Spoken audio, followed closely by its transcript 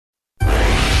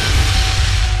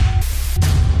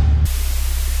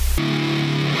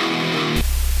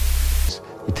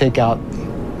take out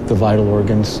the vital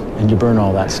organs and you burn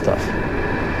all that stuff.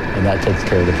 And that takes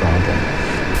care of the problem.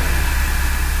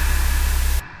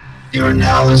 You are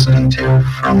now listening to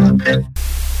From the Pit.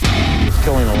 It's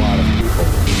killing a lot of people.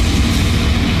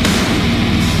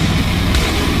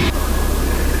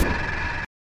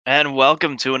 And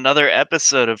welcome to another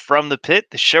episode of From the Pit,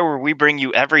 the show where we bring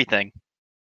you everything.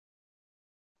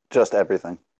 Just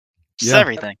everything. Just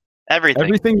everything. Everything.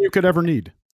 Everything you could ever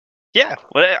need. Yeah.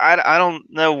 Well, I don't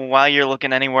know why you're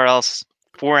looking anywhere else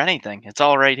for anything. It's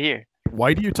all right here.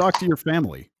 Why do you talk to your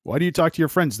family? Why do you talk to your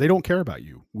friends? They don't care about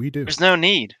you. We do. There's no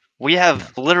need. We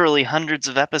have literally hundreds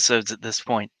of episodes at this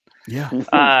point.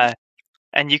 Yeah.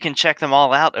 And you can check them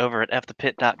all out over at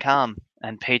fthepit.com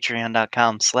and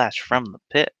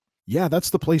patreon.com/fromthepit. Yeah, that's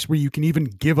the place where you can even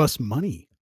give us money.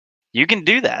 You can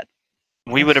do that.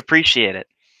 We would appreciate it.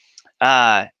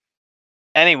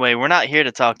 Anyway, we're not here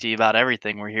to talk to you about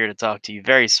everything. We're here to talk to you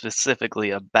very specifically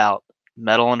about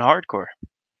metal and hardcore.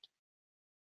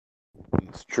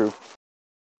 It's true.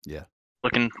 Yeah.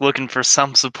 Looking for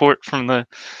some support from the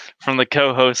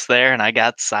co-host there, and I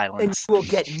got And silence. you will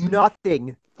get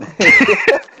nothing.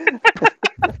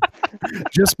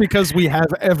 Just because we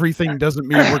have everything doesn't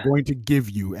mean we're going to give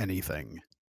you anything.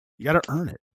 You got to earn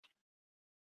it.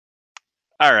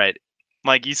 All right,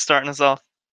 Mike, you starting us off?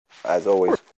 As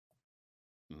always.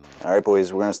 All right,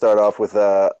 boys. We're going to start off with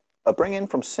a bring-in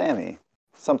from Sammy.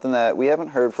 Something that we haven't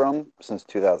heard from since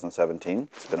 2017.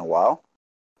 It's been a while.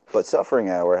 But Suffering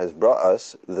Hour has brought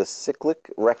us The Cyclic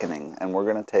Reckoning, and we're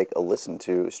going to take a listen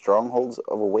to Strongholds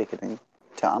of Awakening.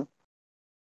 Tom?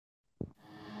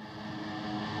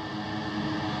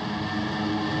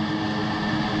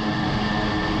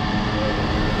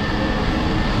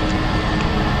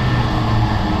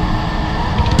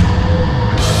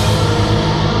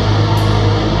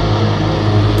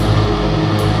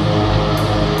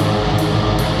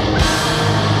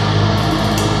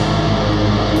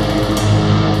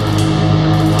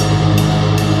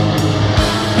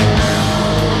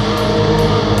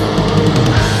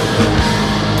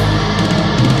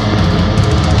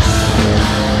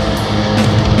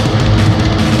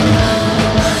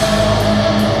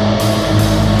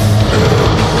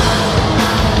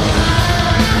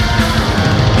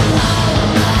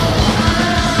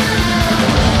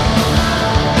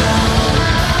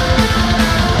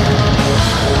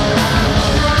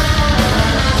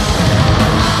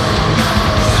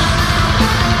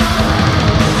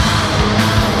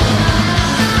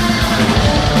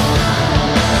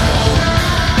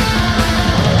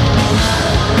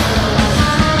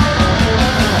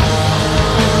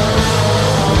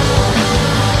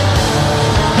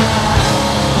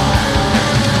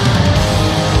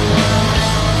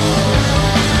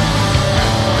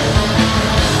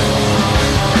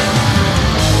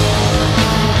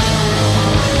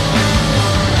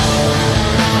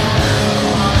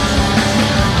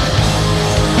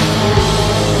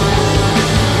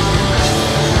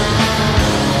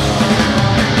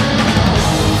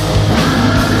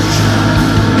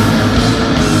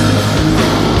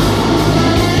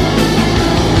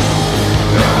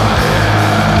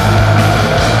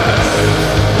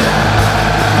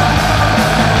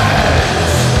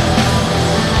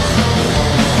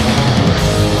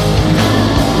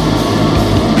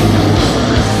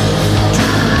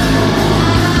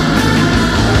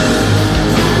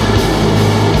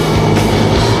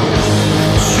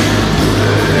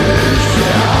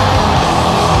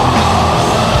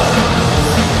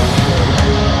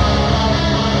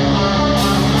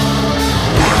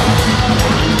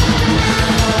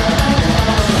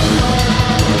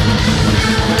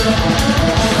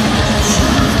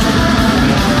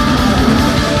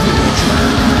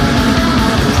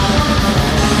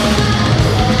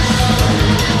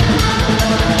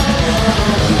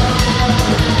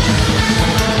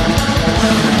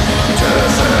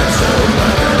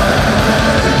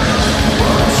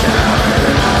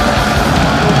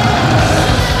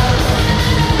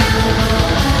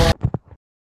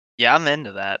 Yeah, I'm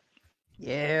into that.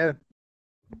 Yeah.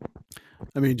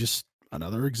 I mean, just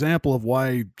another example of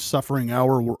why Suffering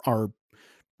Hour are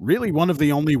really one of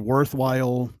the only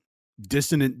worthwhile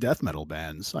dissonant death metal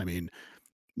bands. I mean,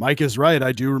 Mike is right.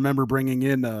 I do remember bringing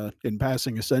in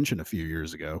Passing Ascension a few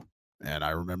years ago, and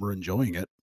I remember enjoying it.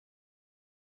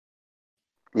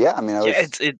 Yeah, I mean, I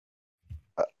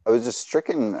was just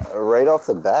stricken right off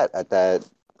the bat at that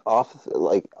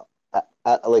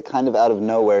like kind of out of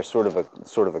nowhere sort of a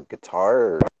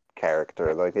guitar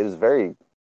character. Like, it was very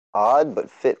odd but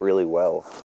fit really well.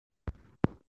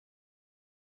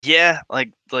 Yeah,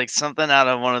 like something out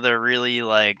of one of their really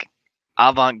like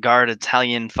avant-garde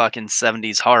Italian fucking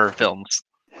 70s horror films.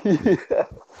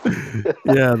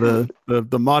 Yeah,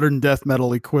 the modern death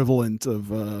metal equivalent of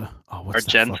what's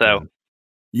that Argento. fucking-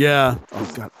 Yeah.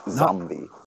 Oh god. Zombie.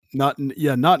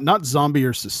 Not Zombie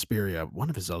or Suspiria. One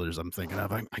of his others I'm thinking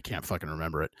of. I can't fucking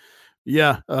remember it.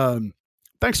 Yeah.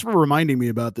 Thanks for reminding me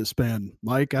about this band,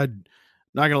 Mike. I'm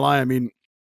not gonna lie. I mean,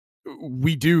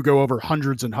 we do go over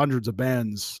hundreds and hundreds of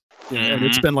bands, and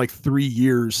it's been like 3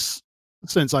 years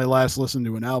since I last listened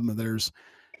to an album of theirs,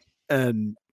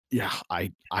 and yeah,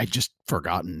 I just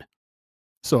forgotten.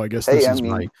 So I guess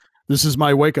this is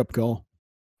my wake up call.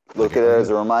 Look at it as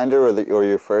a reminder, or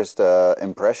your first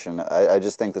impression. I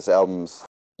just think this album's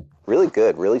really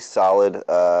good, really solid.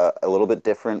 A little bit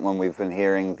different when we've been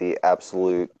hearing the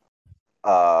absolute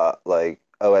like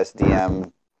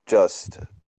OSDM just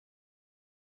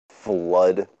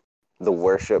flood the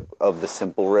worship of the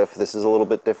simple riff. This is a little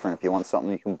bit different. If you want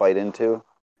something you can bite into,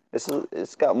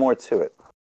 it's got more to it.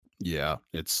 Yeah,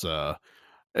 it's a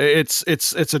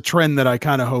trend that I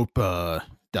kind of hope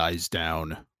dies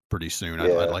down pretty soon.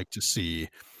 Yeah. I'd like to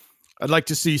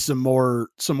see some more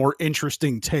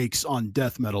interesting takes on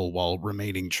death metal while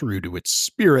remaining true to its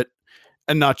spirit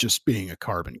and not just being a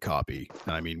carbon copy.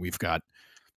 And I mean, we've got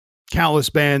countless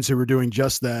bands who are doing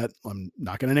just that. I'm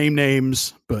not going to name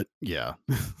names, but yeah.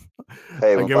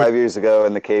 Hey, when 5 years ago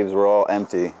and the caves were all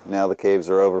empty, now the caves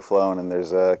are overflowing and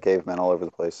there's cavemen all over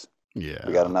the place. Yeah,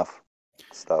 we got enough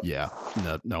stuff. Yeah,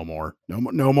 no more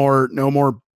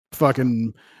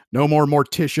fucking no more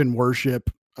mortician worship.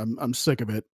 I'm sick of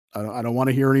it. I don't want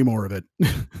to hear any more of it.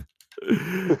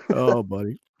 Oh,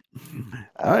 buddy.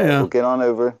 Well, get on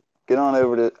over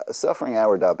to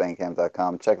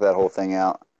sufferinghour.bandcamp.com. Check that whole thing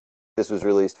out. This was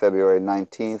released February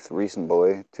 19th, recent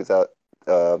boy, 2000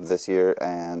 this year,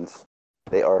 and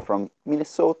they are from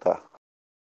Minnesota.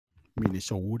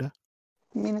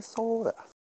 Minnesota.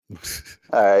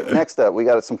 All right, next up, we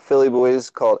got some Philly boys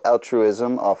called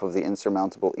Altruism off of the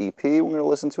Insurmountable EP. We're going to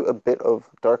listen to a bit of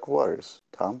Dark Waters.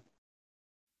 Tom?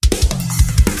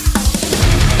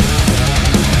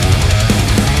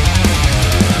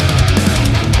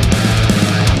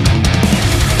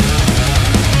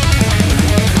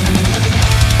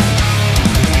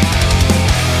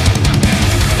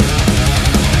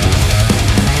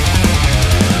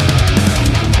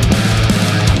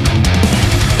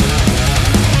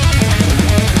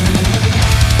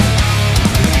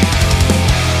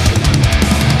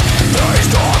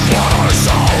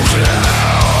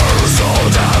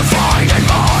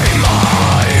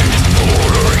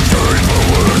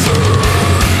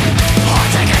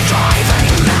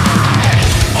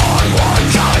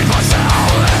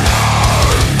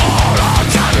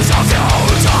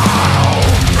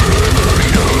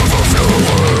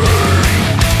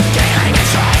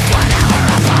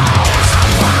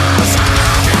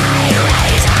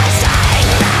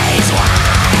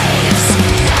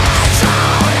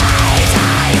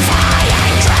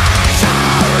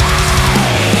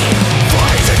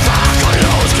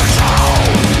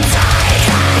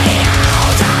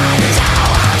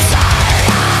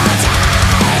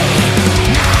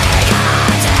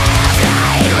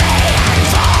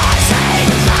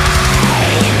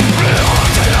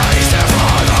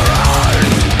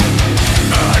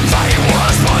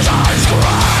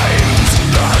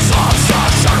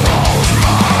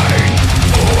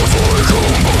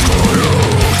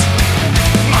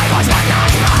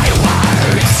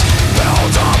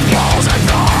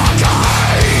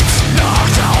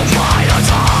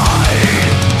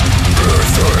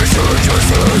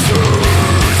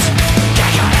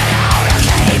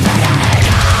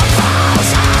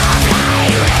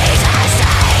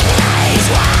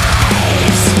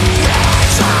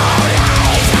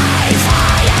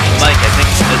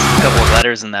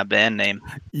 In that band name.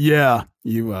 Yeah,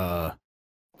 you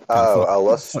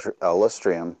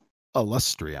Illustrium.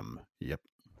 Illustrium. Yep.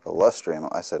 Illustrium.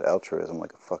 I said altruism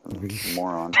like a fucking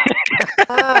moron.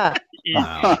 You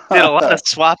did a lot of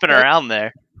swapping around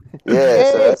there.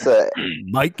 Yeah, so that's a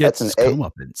Mike gets his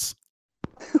comeuppance.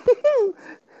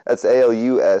 That's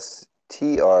ALUSTRIUM.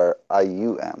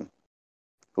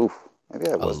 Oof, maybe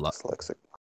I was dyslexic.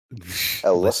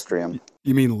 Illustrium.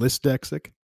 You mean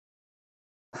listdexic?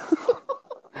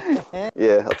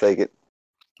 Yeah, I'll take it.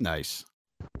 Nice.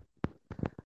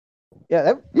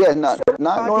 Yeah, not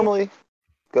normally.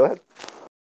 Go ahead.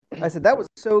 I said that was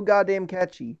so goddamn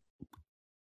catchy.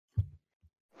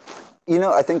 You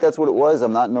know, I think that's what it was.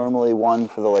 I'm not normally one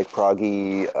for the like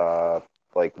proggy,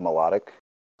 like melodic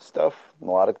stuff,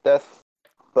 melodic death.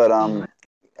 But I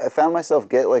found myself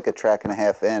get like a track and a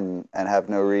half in and have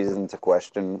no reason to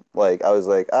question. Like I was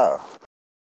like, oh,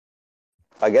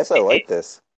 I guess I like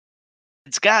this.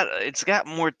 It's got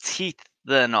more teeth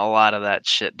than a lot of that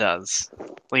shit does.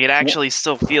 Like, it actually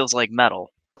still feels like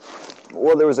metal.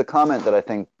 Well, there was a comment that I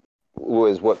think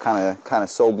was what kind of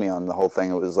sold me on the whole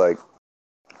thing. It was like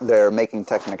they're making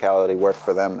technicality work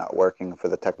for them, not working for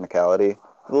the technicality.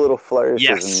 The little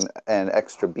flourishes and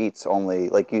extra beats only,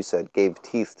 like you said, gave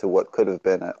teeth to what could have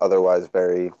been an otherwise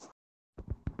very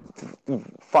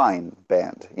fine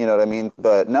band. You know what I mean?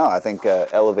 But no, I think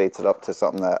elevates it up to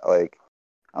something that, like,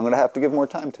 I'm going to have to give more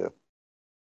time to.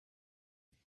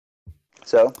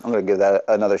 So I'm going to give that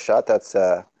another shot. That's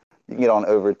you can get on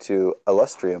over to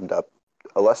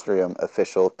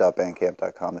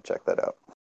illustriumofficial.bandcamp.com to check that out.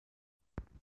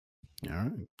 All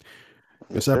right.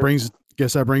 Guess that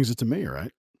brings it to me,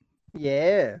 right?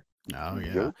 Yeah. Oh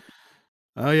yeah.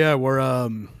 Oh yeah. We're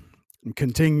I'm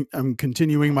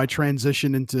continuing my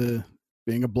transition into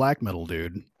being a black metal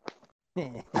dude.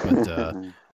 But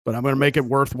I'm gonna make it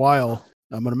worthwhile.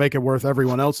 I'm gonna make it worth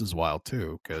everyone else's while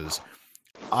too, because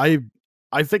I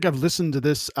think I've listened to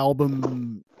this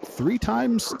album 3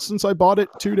 times since I bought it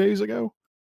 2 days ago.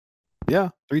 Yeah,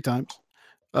 3 times.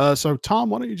 So Tom,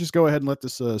 why don't you just go ahead and let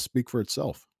this speak for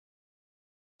itself?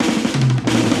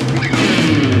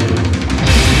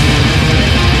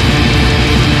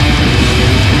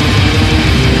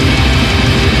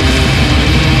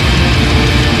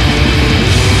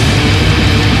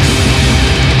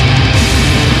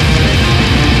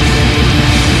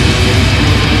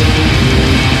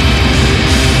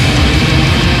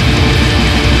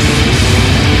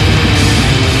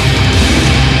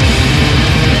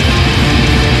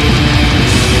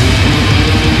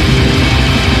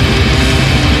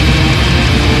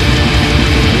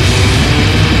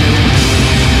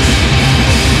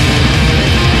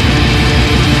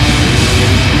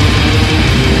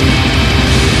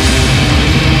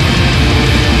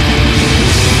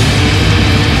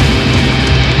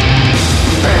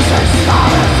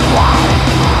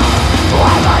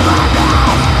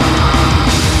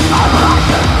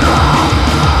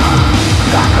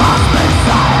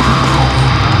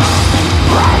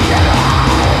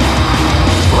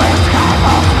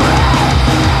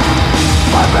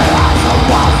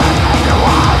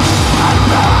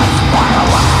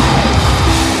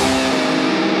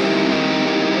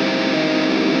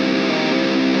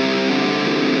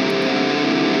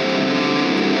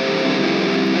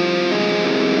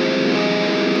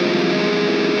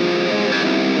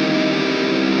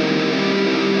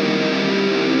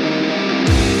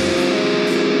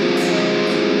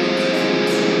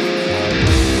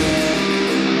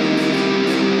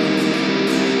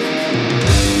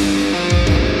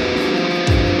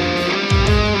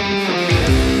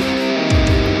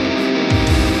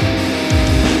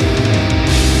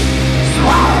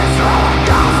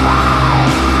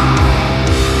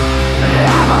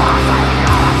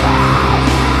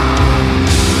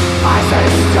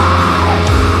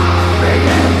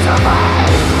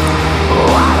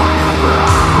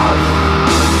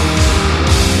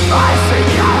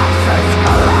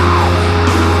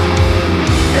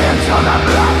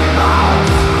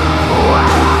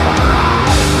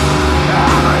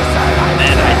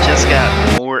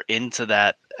 Into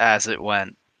that as it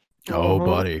went. Oh,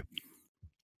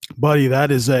 buddy,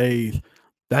 that is a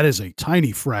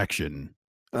tiny fraction.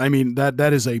 I mean,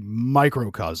 that is a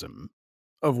microcosm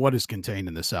of what is contained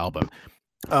in this album.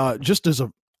 Just as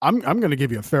I'm going to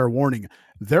give you a fair warning.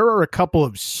 There are a couple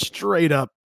of straight up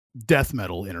death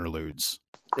metal interludes,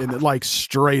 and like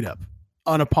straight up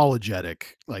unapologetic,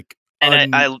 like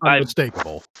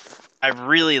unmistakable. I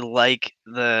really like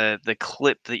the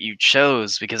clip that you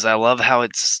chose because I love how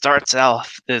it starts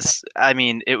off this. I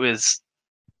mean, it was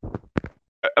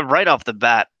right off the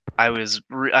bat. I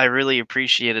really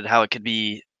appreciated how it could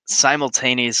be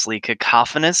simultaneously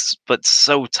cacophonous but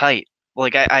so tight.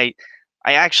 Like I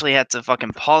actually had to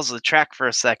fucking pause the track for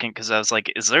a second because I was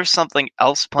like, is there something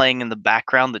else playing in the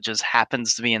background that just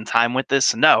happens to be in time with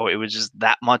this? No, it was just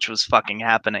that much was fucking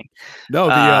happening.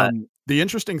 No, the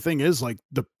interesting thing is, like,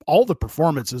 all the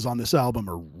performances on this album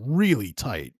are really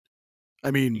tight. I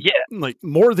mean, yeah, like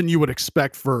more than you would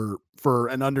expect for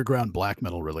an underground black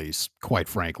metal release, quite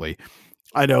frankly.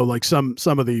 I know, like, some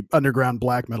of the underground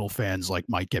black metal fans like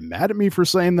might get mad at me for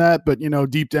saying that, but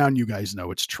deep down you guys know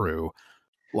it's true.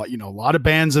 Like, a lot of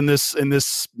bands in this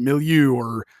milieu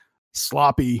are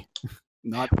sloppy,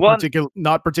 not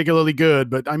particularly good,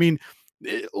 but I mean,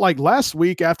 like last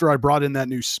week after I brought in that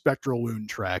new Spectral Wound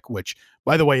track, which,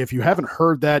 by the way, if you haven't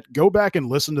heard that, go back and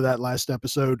listen to that last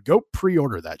episode. Go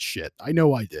pre-order that shit. I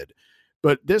know I did.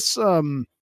 But this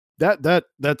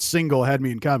that single had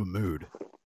me in kind of a mood.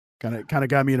 Kind of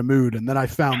got me in a mood, and then I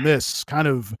found this kind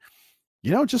of,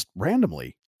 just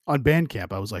randomly on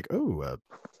Bandcamp. I was like, oh,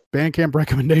 Bandcamp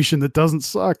recommendation that doesn't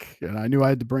suck, and I knew I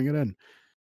had to bring it in.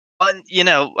 But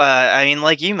I mean,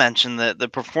 like you mentioned, the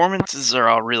performances are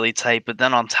all really tight, but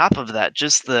then on top of that,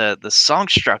 just the song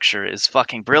structure is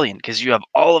fucking brilliant because you have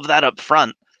all of that up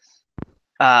front,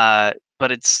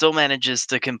 but it still manages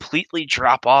to completely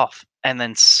drop off and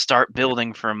then start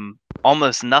building from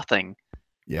almost nothing.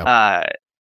 Yeah.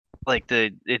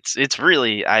 It's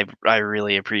really I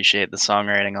really appreciate the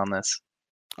songwriting on this.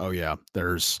 Oh yeah,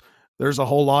 there's a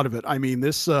whole lot of it. I mean,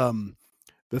 this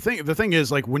the thing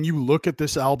is, like, when you look at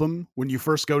this album, when you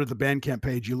first go to the Bandcamp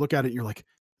page, you look at it and you're like,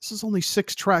 this is only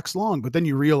 6 tracks long, but then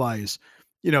you realize,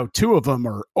 2 of them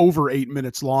are over 8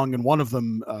 minutes long, and one of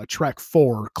them, track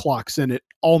 4, clocks in at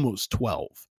almost 12.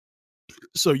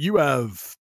 So you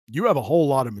have a whole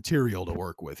lot of material to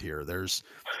work with here. There's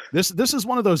this is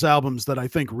one of those albums that I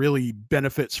think really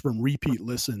benefits from repeat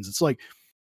listens. It's like,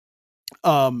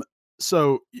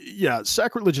 so yeah,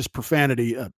 Sacrilegious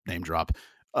Profanity, name drop.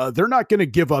 They're not going to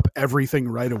give up everything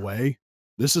right away.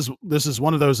 This is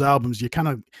one of those albums you kind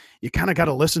of got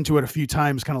to listen to it a few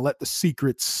times, kind of let the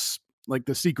secrets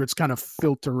kind of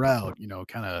filter out,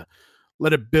 kind of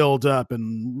let it build up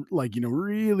and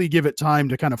really give it time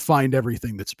to kind of find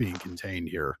everything that's being contained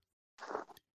here.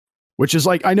 Which is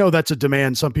like, I know that's a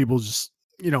demand some people just,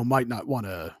 might not want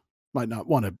to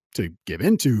give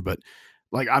into, but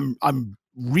like I'm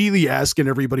really asking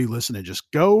everybody listening, just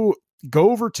go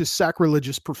over to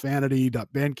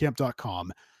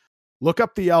sacrilegiousprofanity.bandcamp.com, look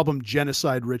up the album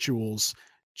Genocide Rituals,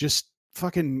 just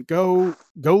fucking go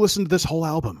listen to this whole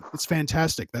album. It's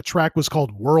fantastic. That track was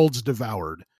called Worlds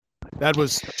Devoured. That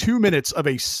was 2 minutes of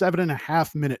a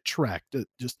 7.5 minute track.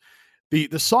 Just the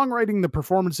songwriting, the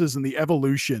performances, and the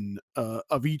evolution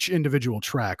of each individual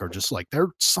track are just like,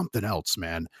 they're something else,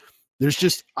 man. There's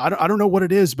just, I don't know what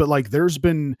it is, but like there have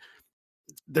been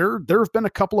a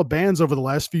couple of bands over the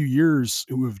last few years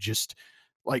who have just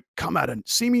like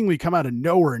seemingly come out of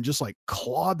nowhere and just like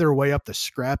clawed their way up the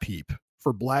scrap heap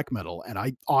for black metal. And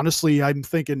I'm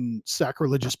thinking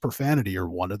Sacrilegious Profanity are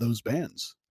one of those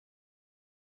bands.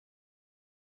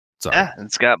 Sorry. Yeah,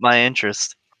 it's got my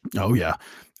interest. Oh yeah.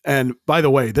 And by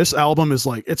the way, this album is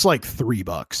like, it's like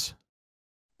 $3.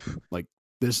 Like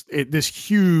this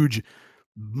huge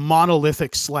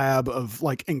monolithic slab of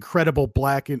like incredible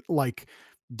black and like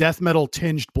death metal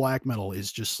tinged black metal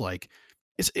is just like,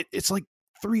 it's like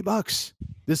 $3.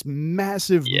 This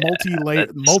massive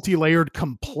multi-layered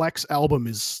complex album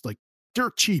is like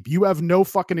dirt cheap. You have no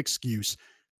fucking excuse.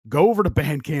 Go over to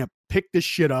Bandcamp, pick this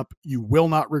shit up. You will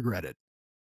not regret it.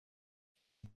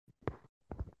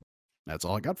 That's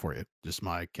all I got for you. Just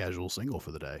my casual single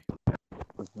for the day.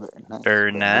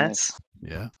 Very nice.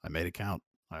 Yeah, I made it count.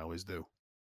 I always do.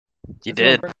 You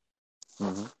did. It's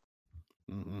going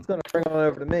to bring on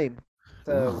over to me.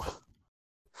 So,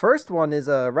 first one is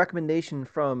a recommendation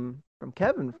from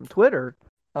Kevin from Twitter.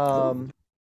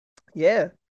 Yeah.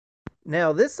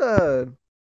 Now this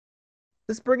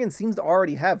brigand seems to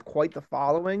already have quite the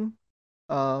following.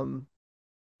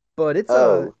 But it's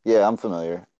yeah, I'm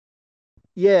familiar.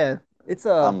 Yeah.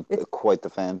 I'm quite the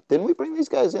fan. Didn't we bring these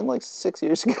guys in like 6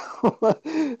 years ago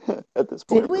at this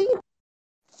point? Did we?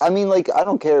 I mean, like, I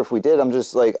don't care if we did. I'm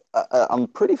just like, I'm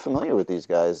pretty familiar with these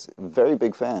guys. Very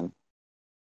big fan.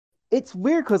 It's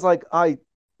weird because like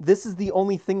this is the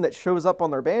only thing that shows up on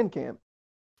their Bandcamp.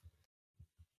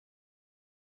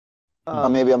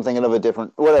 Maybe I'm thinking of a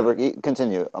different. Whatever.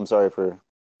 Continue. I'm sorry for.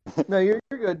 No, you're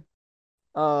good.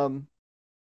 Well,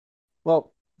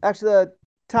 actually,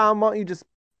 Tom, why don't you just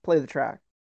play the track?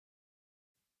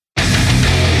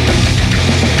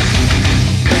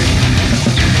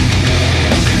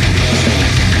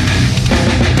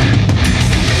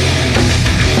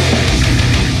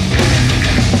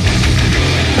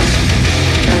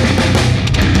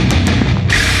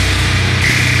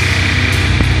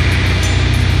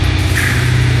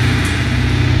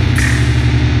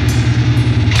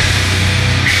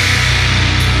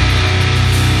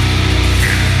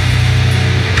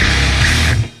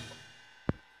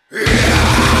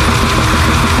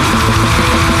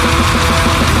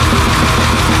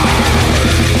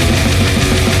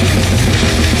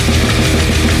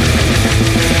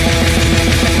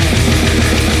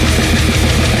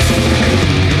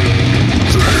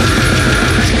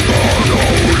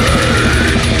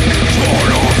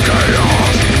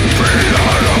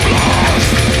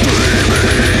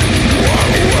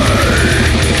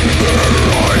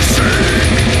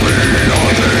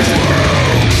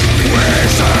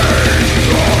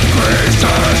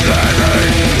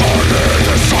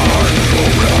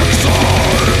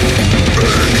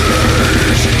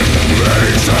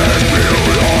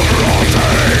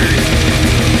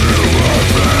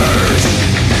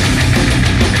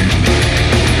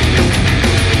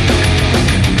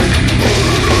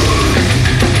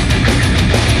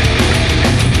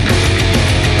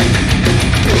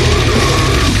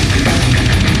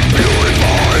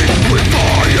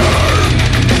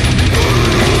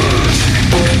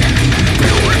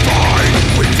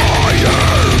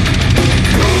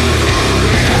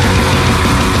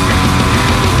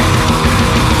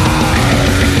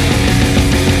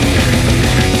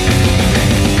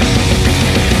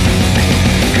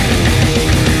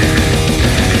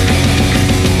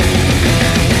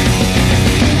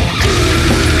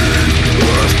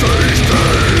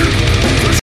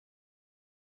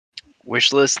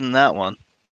 Wish listing that one.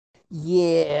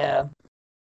 Yeah.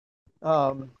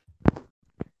 Oh.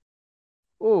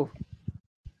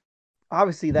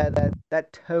 Obviously,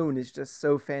 that tone is just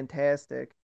so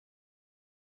fantastic.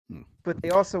 But they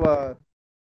also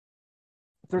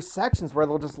there's sections where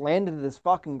they'll just land into this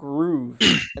fucking groove,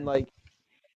 and like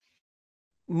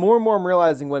more and more I'm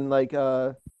realizing when like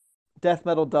death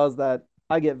metal does that,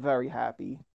 I get very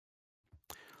happy.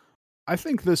 I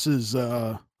think this is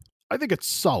I think it's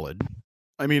solid.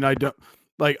 I mean, I don't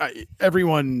like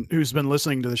everyone who's been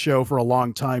listening to the show for a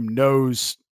long time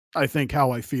knows I think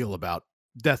how I feel about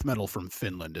death metal from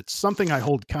Finland. It's something I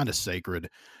hold kind of sacred.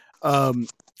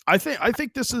 I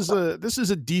think this is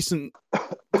a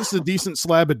decent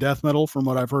slab of death metal from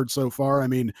what I've heard so far. I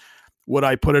mean, would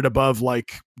I put it above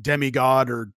like Demigod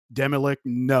or Demilich?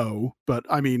 No, but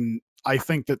I mean, I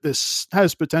think that this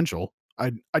has potential.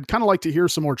 I'd kind of like to hear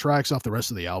some more tracks off the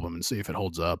rest of the album and see if it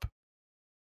holds up.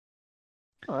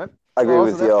 All right. I agree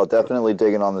with y'all. Definitely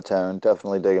digging on the tone.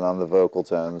 Definitely digging on the vocal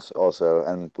tones also,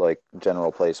 and like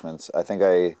general placements. I think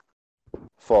I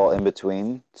fall in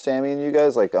between Sammy and you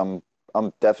guys. Like I'm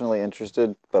definitely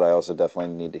interested, but I also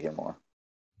definitely need to hear more.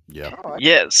 Yeah.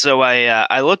 Yeah. So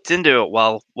I looked into it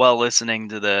while listening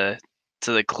to the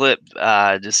clip,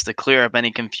 just to clear up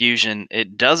any confusion.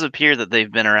 It does appear that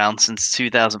they've been around since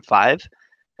 2005.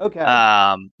 Okay.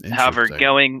 However,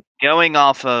 going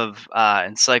off of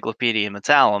Encyclopedia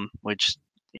Metallum, which,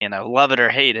 you know, love it or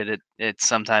hate it, it's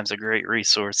sometimes a great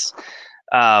resource.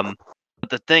 But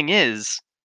the thing is,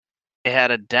 it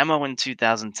had a demo in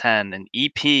 2010, an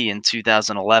EP in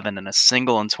 2011, and a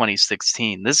single in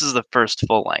 2016. This is the first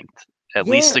full length, at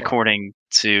least according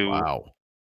to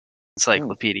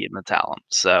Encyclopedia Metallum.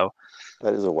 So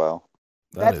that is a wow.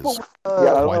 That is. I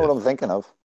don't know what I'm thinking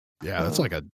of. Yeah,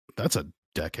 that's a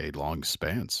decade-long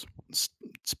span.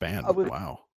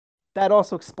 Wow. That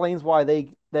also explains why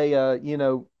they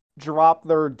dropped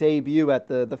their debut at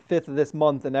the 5th of this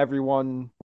month, and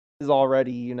everyone is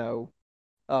already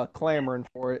clamoring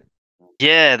for it.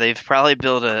 Yeah, they've probably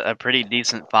built a pretty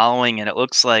decent following, and it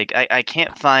looks like I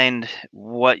can't find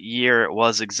what year it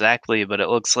was exactly, but it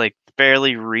looks like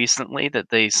fairly recently that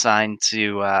they signed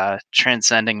to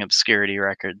Transcending Obscurity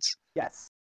Records. Yes.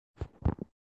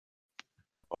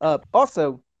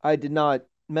 Also, I did not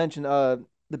mention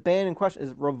the band in question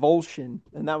is Revulsion,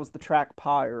 and that was the track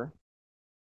Pyre.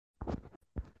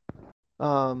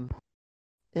 And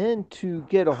to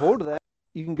get a hold of that,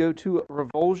 you can go to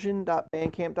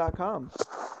revulsion.bandcamp.com.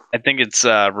 I think it's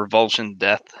Revulsion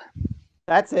Death.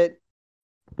 That's it.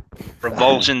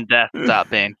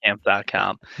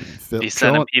 Revulsiondeath.bandcamp.com. Be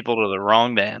sending people to the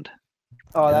wrong band.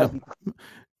 Oh, that'd be...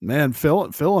 Man,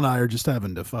 Phil and I are just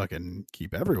having to fucking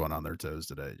keep everyone on their toes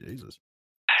today. Jesus.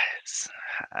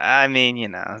 I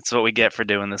mean, that's what we get for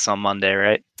doing this on Monday,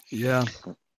 right? Yeah.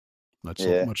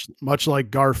 Much like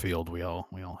Garfield, we all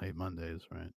hate Mondays,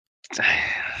 right?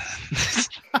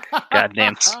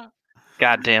 Goddamn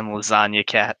lasagna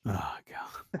cat. Oh god.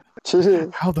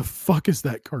 How the fuck is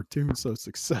that cartoon so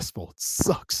successful? It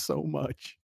sucks so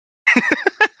much.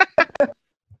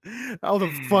 How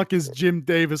the fuck is Jim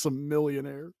Davis a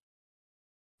millionaire?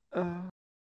 All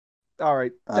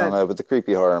right. I don't know, but the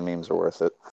creepy horror memes are worth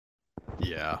it.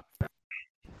 Yeah.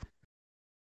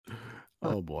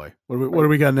 Oh boy. What do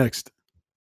we got next?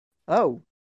 Oh,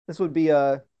 this would be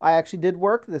I actually did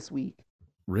work this week.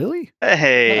 Really?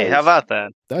 Hey, nice. How about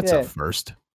that? That's a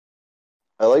first.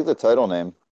 I like the title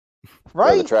name.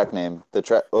 Right? The track name.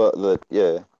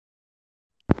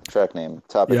 Track name.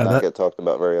 Topic not get talked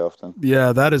about very often.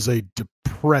 Yeah, that is a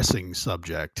depressing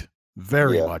subject.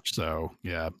 Very much so.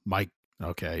 Yeah, Mike.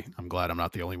 Okay, I'm glad I'm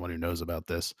not the only one who knows about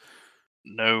this.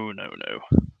 No.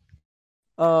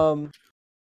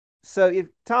 So if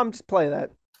Tom, just play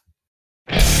that.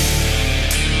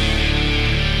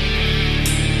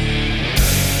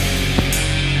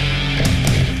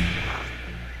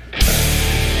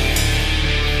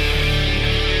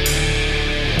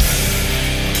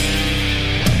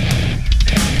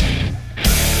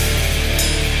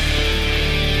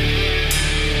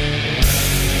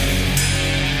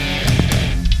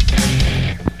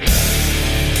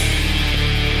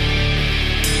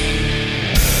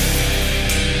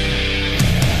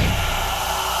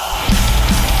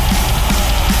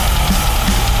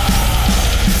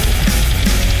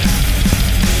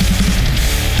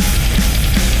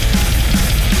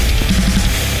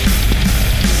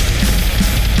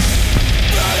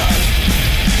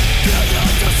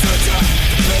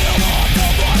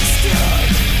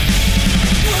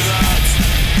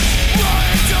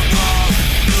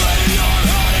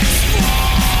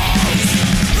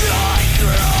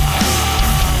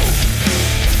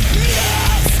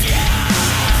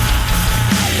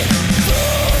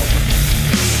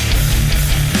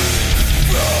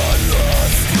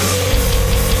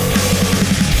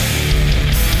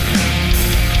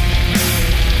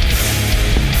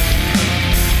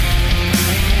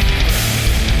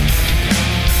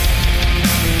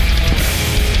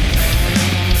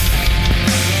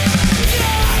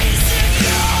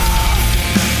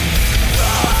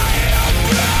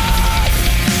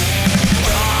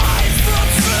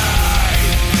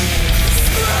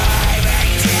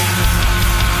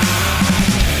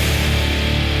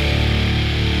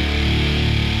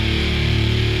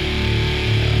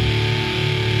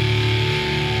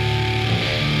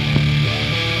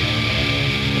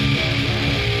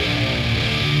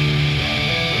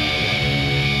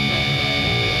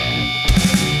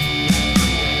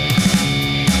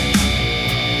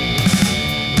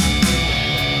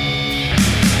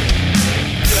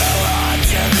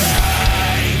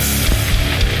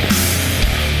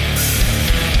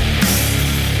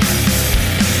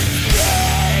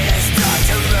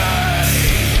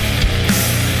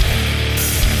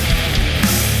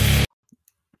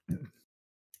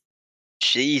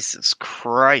 Jesus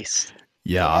Christ.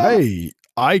 Yeah,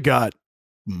 I got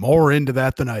more into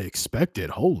that than I expected.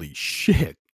 Holy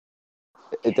shit.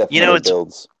 It definitely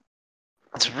builds.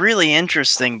 It's really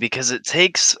interesting because it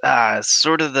takes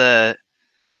sort of the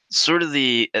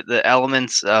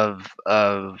elements of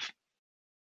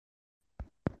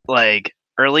like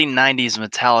early 90s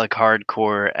metallic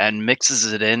hardcore and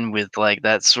mixes it in with like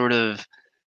that sort of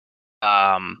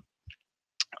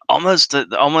almost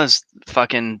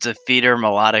fucking Defeater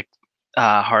melodic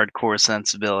hardcore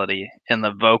sensibility in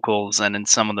the vocals and in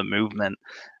some of the movement.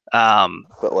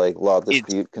 But like Law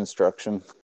Dispute construction.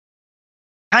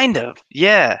 Kind of,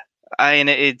 yeah. I mean,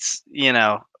 it's, you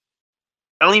know,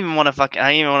 I don't even want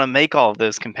to make all of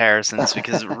those comparisons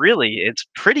because really it's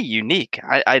pretty unique.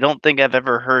 I don't think I've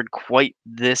ever heard quite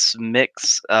this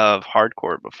mix of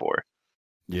hardcore before.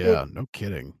 Yeah, no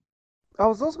kidding. I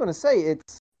was also going to say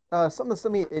it's something to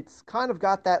me. It's kind of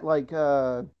got that like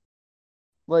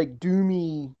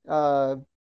doomy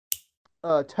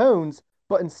tones,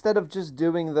 but instead of just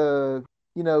doing the,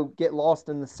 you know, get lost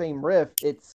in the same riff,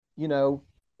 it's, you know,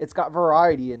 it's got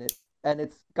variety in it, and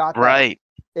it's got right.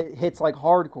 It hits like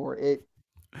hardcore. It's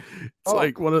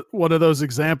like one of those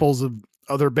examples of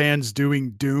other bands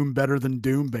doing doom better than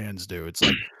doom bands do. It's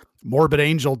like Morbid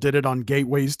Angel did it on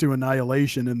Gateways to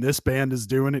Annihilation, and this band is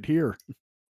doing it here.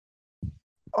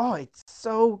 Oh, it's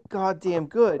so goddamn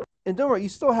good. And don't worry, you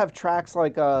still have tracks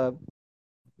like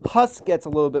Husk gets a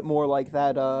little bit more like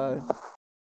that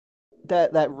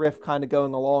that riff kind of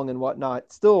going along and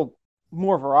whatnot. Still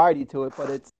more variety to it, but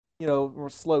it's, you know, more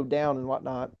slowed down and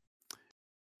whatnot.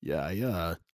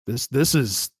 Yeah. This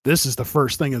is the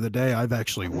first thing of the day I've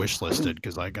actually wishlisted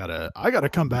because I gotta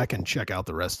come back and check out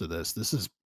the rest of this. This is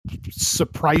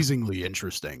surprisingly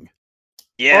interesting.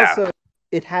 Yeah. Also,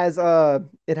 it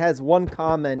has one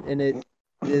comment in it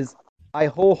is, I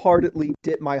wholeheartedly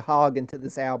dip my hog into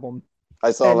this album.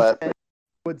 I saw that. And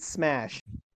would smash.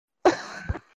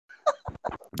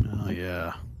 Oh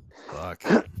yeah. Fuck.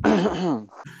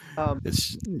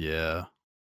 It's yeah.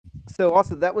 So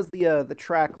also that was the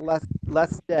track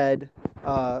Less Dead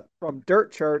from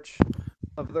Dirt Church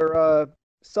of their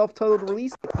self-titled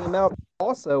release that came out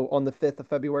also on the 5th of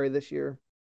February this year.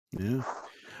 Yeah.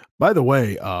 By the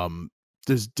way,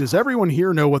 does everyone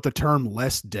here know what the term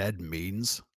 "less dead"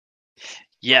 means?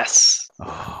 Yes.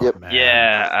 Oh, yep. Man.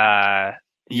 Yeah.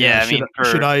 Yeah. I mean,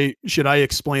 should I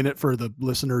explain it for the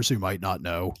listeners who might not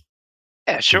know?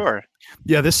 Yeah, sure.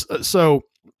 Yeah. This.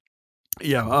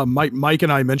 Mike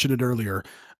and I mentioned it earlier.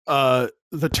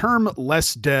 The term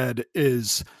 "less dead"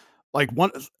 is like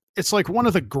it's like one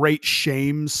of the great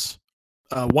shames.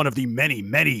 One of the many,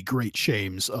 many great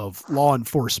shames of law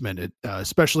enforcement,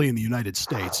 especially in the United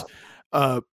States.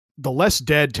 The less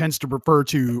dead tends to refer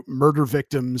to murder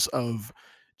victims of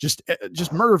just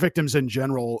murder victims in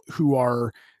general who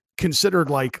are considered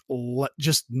like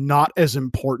just not as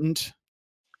important.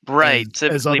 Right.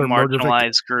 As typically other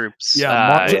marginalized groups.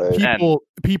 Yeah.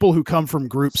 People who come from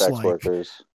groups sex like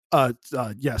workers.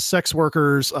 Sex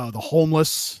workers, the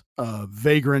homeless,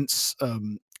 vagrants,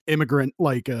 immigrant,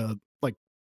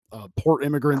 port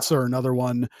immigrants are another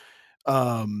one.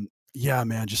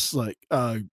 Just like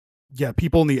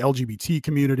people in the LGBT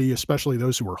community, especially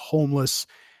those who are homeless,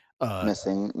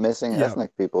 missing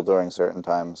ethnic people during certain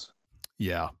times.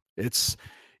 Yeah,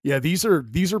 these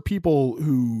are people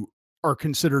who are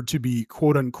considered to be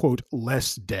quote unquote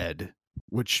less dead,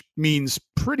 which means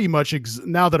pretty much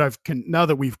now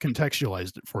that we've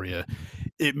contextualized it for you,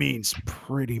 it means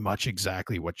pretty much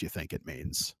exactly what you think it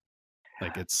means.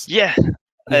 Like it's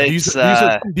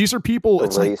these are people.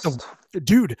 It's like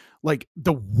dude, like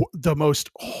the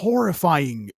most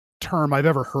horrifying term I've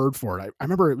ever heard for it. I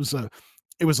remember it was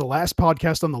the last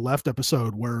podcast on the Left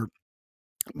episode where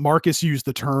Marcus used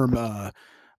the term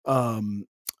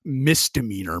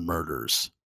misdemeanor murders,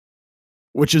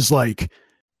 which is like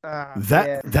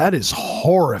that is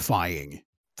horrifying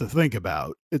to think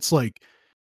about. It's like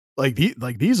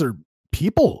these are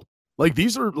people, like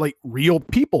these are like real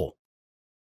people.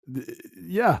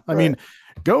 Yeah, I mean,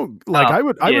 I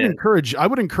would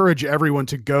encourage everyone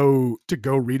to go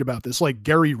read about this. Like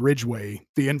Gary Ridgway,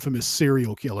 the infamous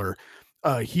serial killer,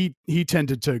 he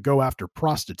tended to go after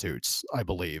prostitutes, I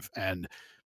believe, and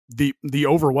the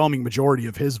overwhelming majority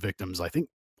of his victims, I think,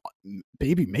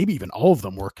 maybe even all of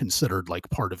them, were considered like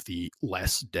part of the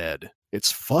less dead.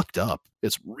 It's fucked up.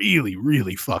 It's really,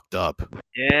 really fucked up.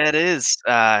 Yeah, it is.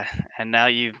 And now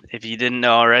if you didn't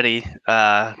know already,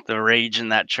 the rage in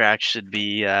that track should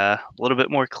be a little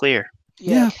bit more clear.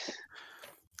 Yeah.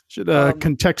 Should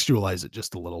contextualize it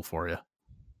just a little for you.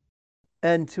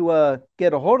 And to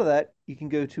get a hold of that, you can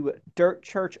go to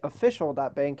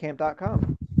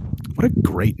dirtchurchofficial.bandcamp.com. What a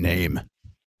great name.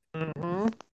 Mm-hmm.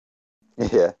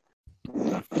 Yeah.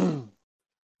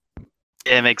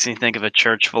 Yeah, it makes me think of a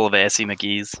church full of assy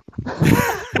McGee's.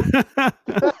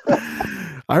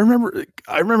 I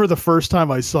remember the first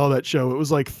time I saw that show. It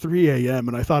was like 3 a.m.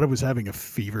 and I thought I was having a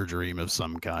fever dream of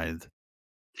some kind.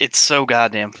 It's so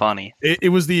goddamn funny. It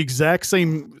was the exact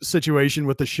same situation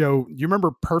with the show. You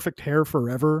remember Perfect Hair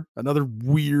Forever? Another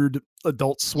weird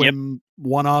Adult Swim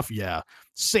one-off? Yeah.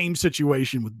 Same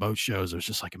situation with both shows. I was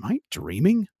just like, am I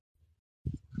dreaming?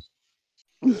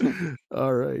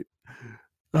 All right.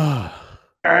 All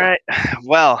right.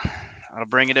 Well, I'll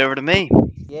bring it over to me.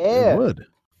 Yeah. It would.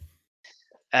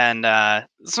 And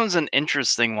this one's an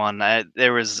interesting one. I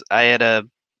had a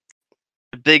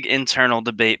big internal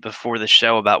debate before the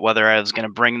show about whether I was going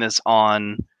to bring this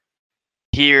on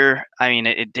here. I mean,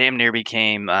 it damn near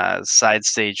became a side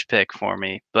stage pick for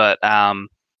me, but I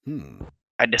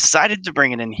decided to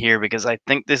bring it in here because I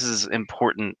think this is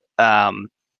important. I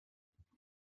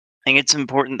think it's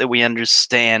important that we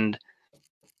understand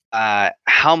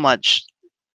how much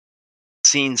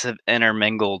scenes have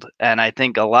intermingled, and I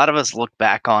think a lot of us look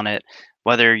back on it,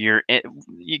 whether you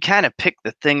kind of pick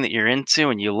the thing that you're into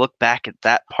and you look back at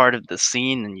that part of the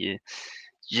scene and you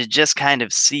just kind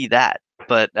of see that.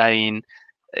 But I mean,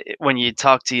 when you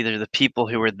talk to either the people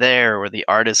who were there or the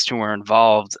artists who were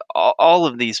involved, all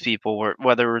of these people were,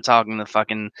 whether we're talking the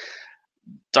fucking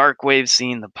dark wave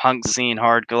scene, the punk scene,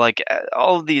 hardcore, like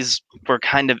all of these were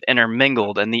kind of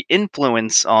intermingled, and the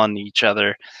influence on each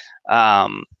other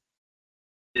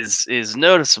is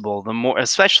noticeable,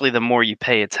 especially the more you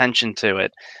pay attention to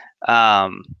it.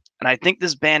 And I think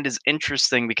this band is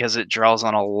interesting because it draws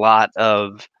on a lot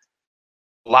of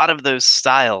those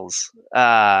styles.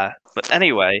 But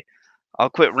anyway, I'll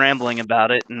quit rambling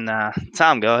about it, and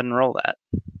Tom, go ahead and roll that.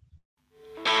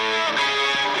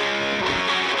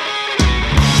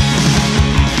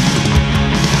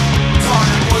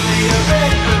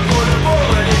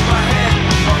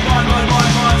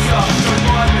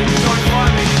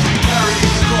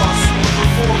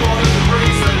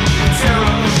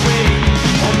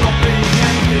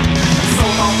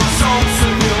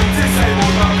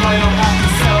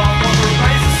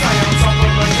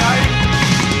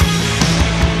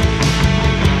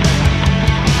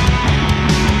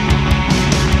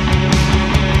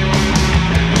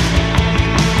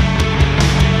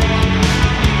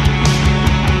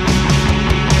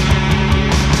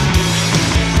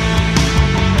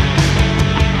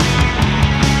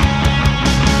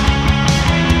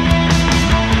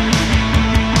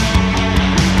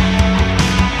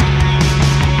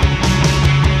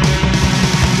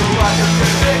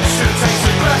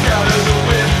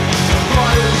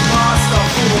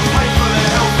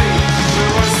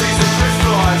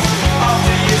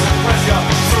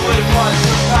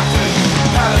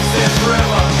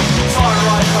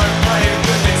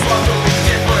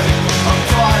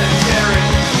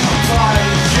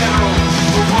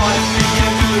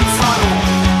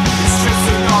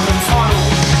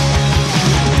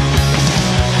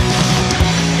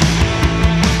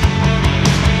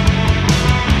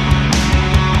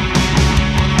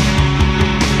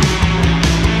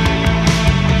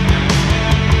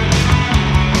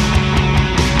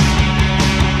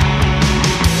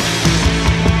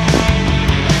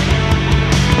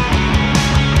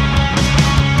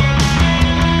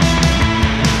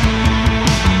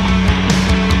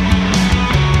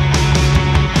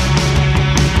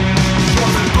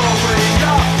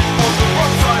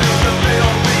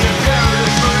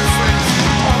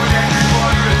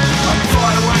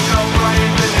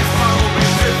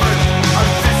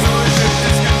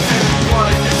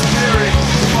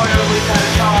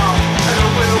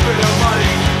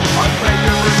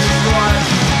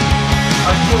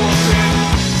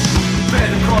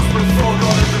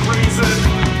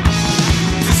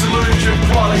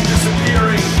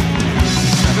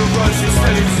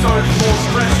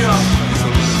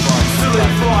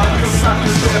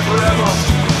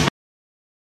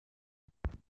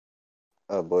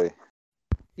 Oh boy.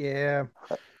 Yeah.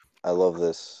 I love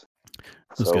this.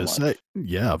 I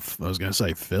was gonna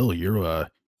say, Phil, you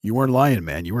weren't lying,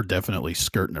 man. You were definitely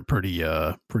skirting a pretty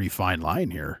fine line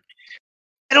here.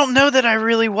 I don't know that I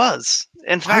really was.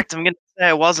 In fact, I'm gonna say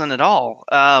I wasn't at all.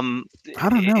 I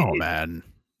don't know, man.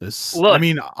 Look, I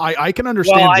mean, I can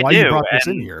understand why you brought this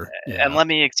in here. Yeah. And let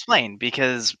me explain,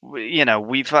 because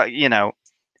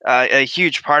a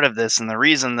huge part of this, and the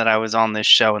reason that I was on this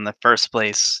show in the first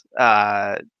place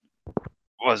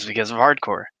was because of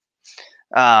hardcore.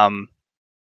 But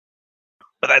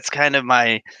that's kind of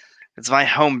my It's my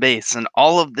home base, and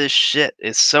all of this shit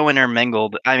is so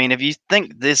intermingled. I mean, if you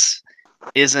think this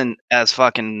isn't as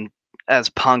fucking as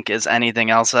punk as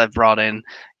anything else I've brought in,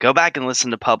 go back and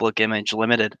listen to Public Image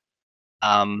Limited.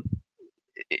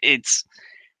 It's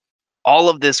all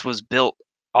of this was built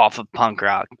off of punk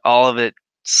rock. All of it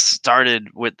started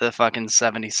with the fucking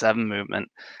 77 movement.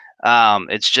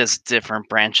 It's just different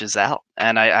branches out.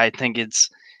 And I think it's,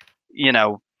 you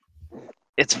know,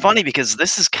 it's funny because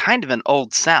this is kind of an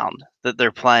old sound that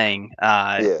they're playing.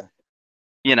 Yeah.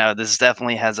 You know, this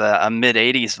definitely has a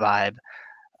mid-'80s vibe.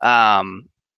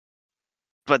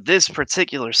 But this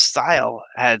particular style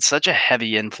had such a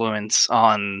heavy influence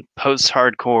on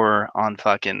post-hardcore, on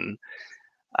fucking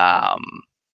on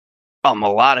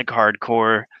melodic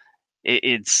hardcore.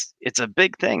 It's a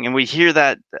big thing, and we hear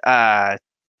that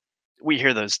we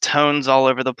hear those tones all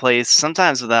over the place,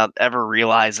 sometimes without ever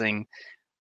realizing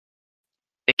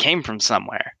it came from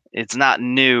somewhere. It's not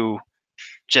new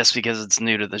just because it's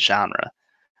new to the genre,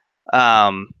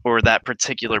 or that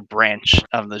particular branch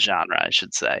of the genre, I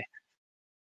should say.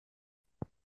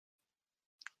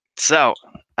 So,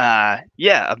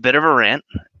 yeah, a bit of a rant,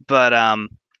 but I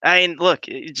mean, look,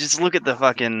 just look at the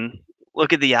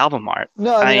album art.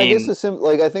 No, I mean, I guess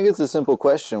I think it's a simple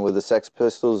question. Would the Sex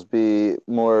Pistols be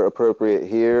more appropriate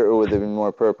here, or would they be more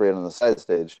appropriate on the side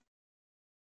stage?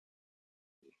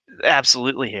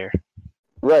 Absolutely here.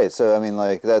 Right. So I mean,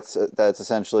 like that's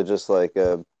essentially just like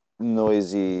a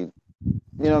noisy.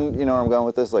 You know where I'm going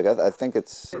with this. Like I think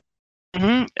it's.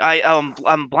 Mm-hmm.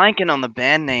 I'm blanking on the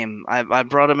band name. I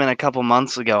brought them in a couple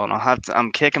months ago, and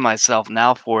I'm kicking myself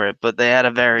now for it. But they had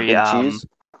a very Cheese?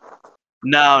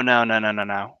 No.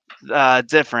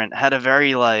 Different. Had a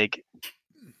very like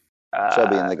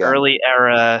Chubby in the game. early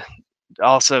era.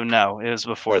 Also, no, it was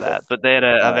before that. But they had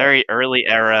a very early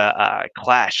era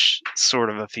Clash sort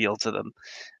of a feel to them.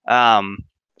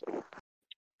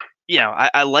 You know,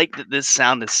 I like that this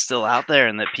sound is still out there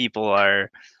and that people are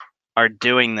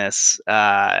doing this.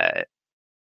 I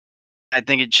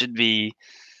think it should be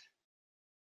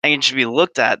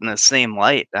looked at in the same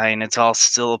light. I mean, it's all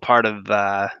still a part of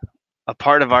our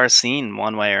scene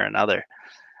one way or another.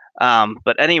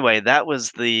 But anyway, that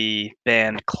was the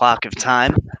band Clock of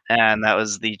Time, and that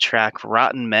was the track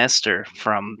Rotten Master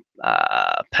from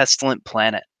Pestilent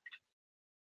Planet.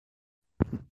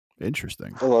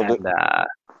 Interesting. I love it.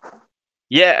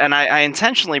 Yeah, and I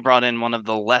intentionally brought in one of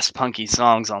the less punky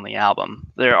songs on the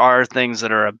album. There are things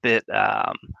that are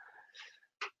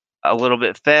a little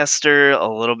bit faster, a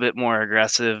little bit more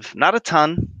aggressive. Not a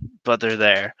ton, but they're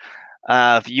there.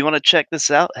 If you want to check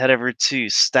this out, head over to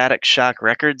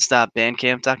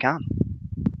staticshockrecords.bandcamp.com.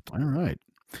 All right.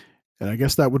 And I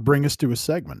guess that would bring us to a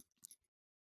segment.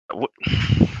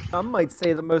 I might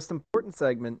say the most important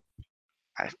segment.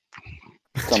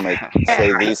 Some might say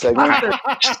the segment.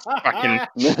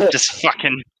 just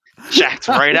fucking jacked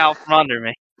right out from under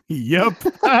me. Yep.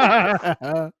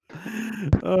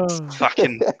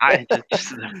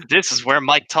 This is where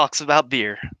Mike talks about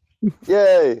beer.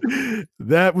 Yay!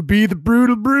 That would be the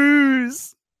Brutal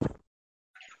Brews.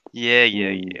 Yeah.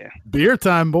 Beer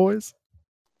time, boys.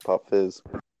 Pop fizz.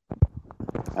 All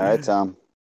right, Tom.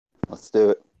 Let's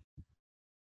do it.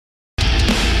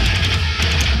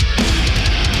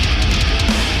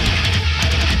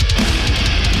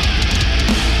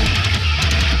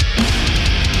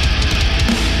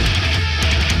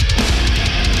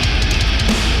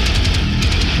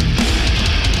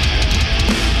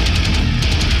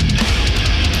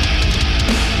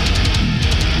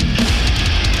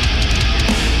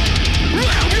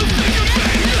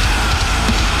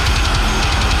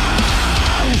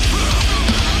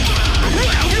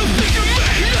 Well,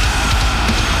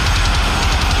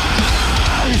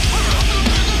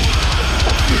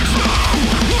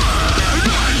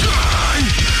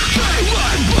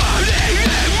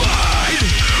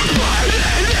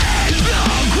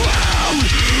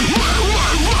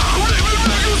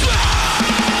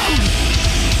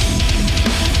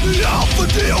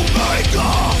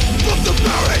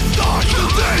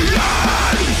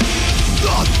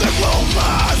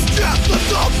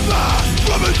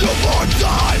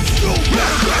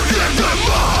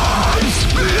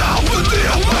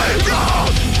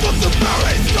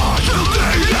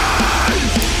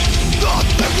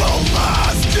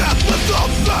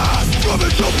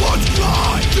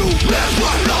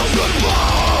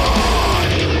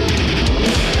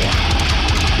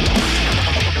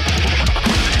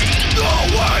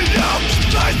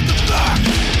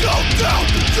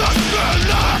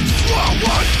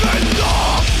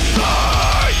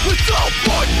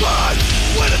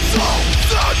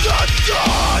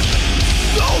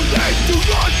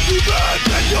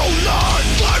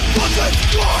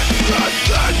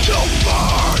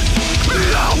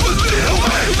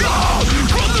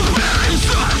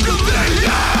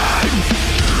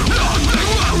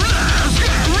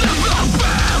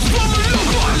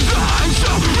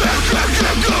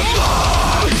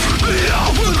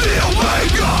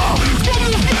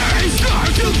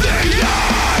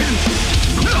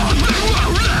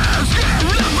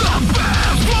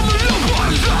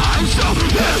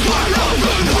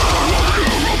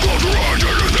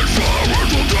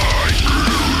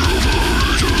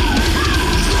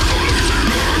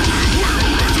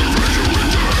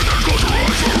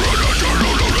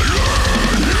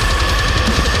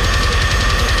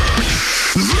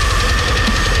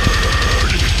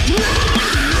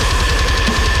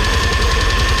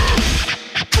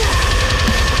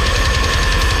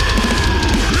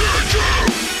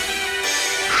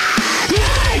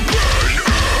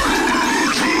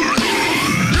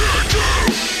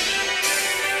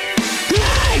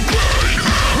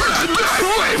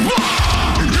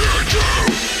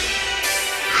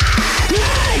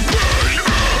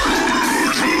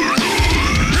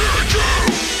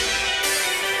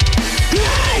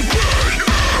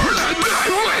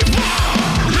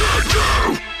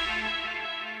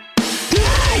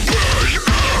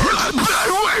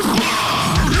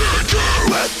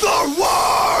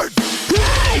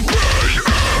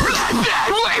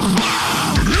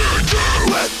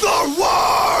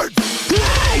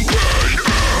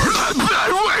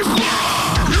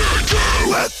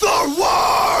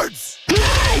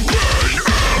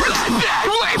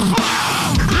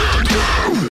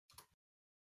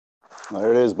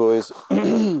 There it is, boys.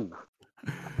 You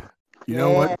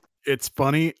know what? It's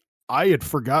funny. I had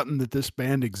forgotten that this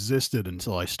band existed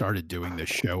until I started doing this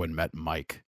show and met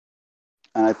Mike.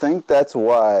 And I think that's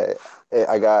why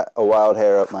I got a wild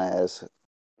hair up my ass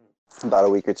about a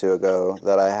week or two ago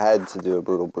that I had to do a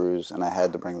Brutal Bruise and I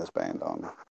had to bring this band on.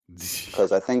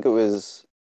 Because I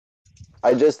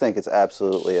just think it's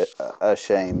absolutely a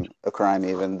shame, a crime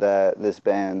even, that this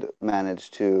band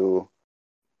managed to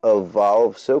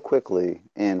evolve so quickly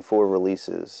in 4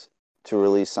 releases to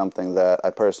release something that I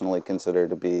personally consider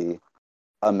to be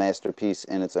a masterpiece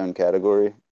in its own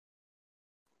category.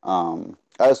 I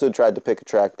also tried to pick a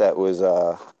track that was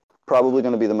probably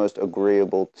going to be the most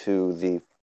agreeable to the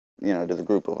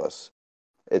group of us.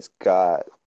 It's got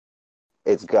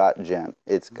gent,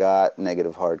 it's got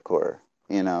negative hardcore,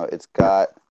 it's got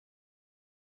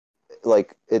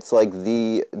it's like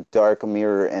the dark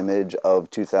mirror image of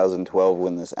 2012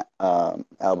 when this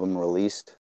album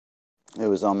released. It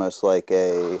was almost like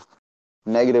a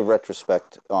negative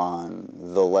retrospect on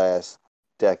the last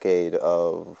decade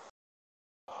of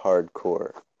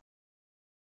hardcore.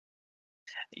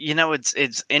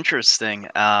 It's interesting.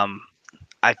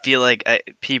 I feel like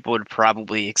people would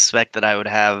probably expect that I would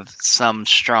have some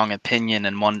strong opinion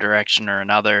in one direction or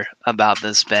another about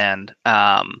this band.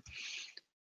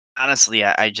 Honestly,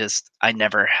 I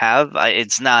never have.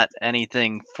 It's not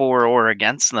anything for or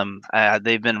against them.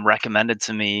 They've been recommended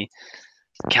to me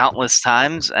countless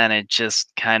times, and it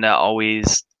just kind of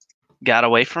always got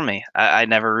away from me. I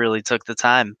never really took the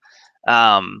time.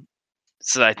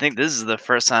 So I think this is the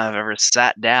first time I've ever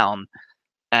sat down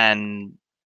and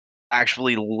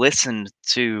actually listened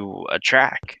to a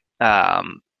track.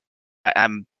 I'm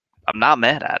not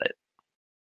mad at it.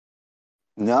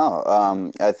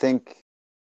 No, I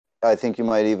think you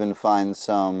might even find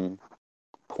some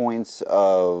points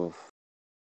of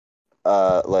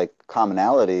like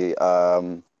commonality.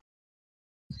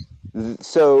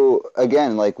 So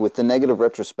again, like with the negative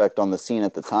retrospect on the scene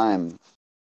at the time,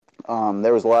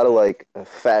 there was a lot of like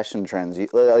fashion trends.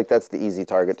 Like that's the easy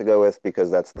target to go with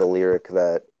because that's the lyric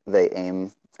that they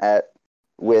aim at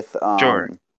with. Sure.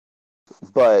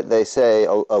 But they say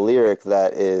a lyric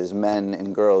that is men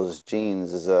in girls'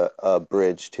 jeans is a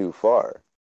bridge too far.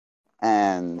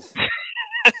 And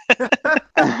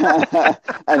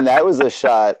and that was a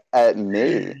shot at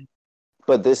me.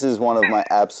 But this is one of my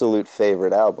absolute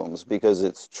favorite albums because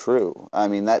it's true. I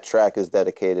mean, that track is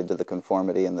dedicated to the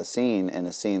conformity in the scene, in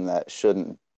a scene that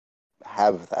shouldn't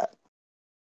have that.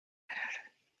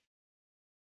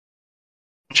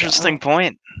 Interesting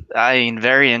point. I mean,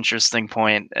 very interesting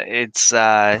point. It's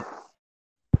and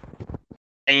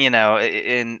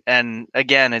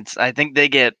again, I think they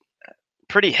get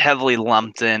pretty heavily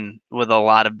lumped in with a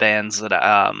lot of bands that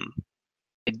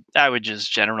I would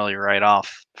just generally write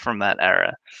off from that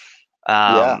era.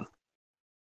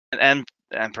 And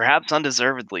perhaps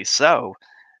undeservedly so.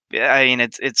 I mean,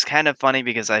 it's kind of funny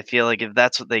because I feel like if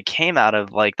that's what they came out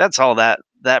of, like that's all that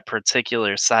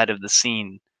particular side of the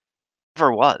scene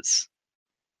ever was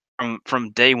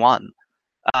from day one.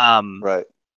 Right.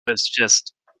 It was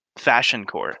just fashion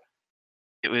core.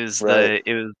 It was right.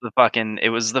 it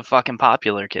was the fucking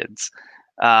popular kids.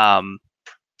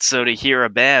 So to hear a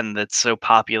band that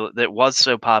was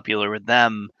so popular with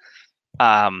them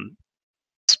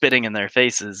spitting in their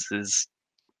faces is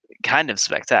kind of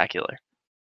spectacular.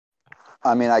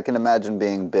 I mean, I can imagine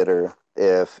being bitter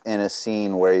if in a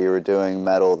scene where you were doing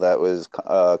metal that was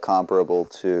comparable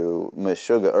to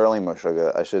Meshuggah, early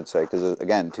Meshuggah, I should say, because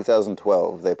again,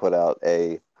 2012, they put out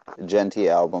a Genty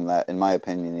album that, in my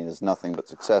opinion, is nothing but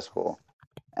successful.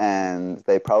 And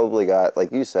they probably got,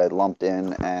 like you said, lumped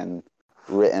in and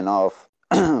written off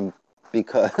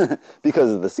because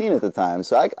of the scene at the time.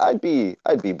 So I'd be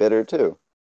bitter too.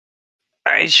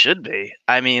 I should be.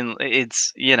 I mean,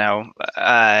 it's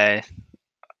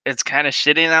it's kind of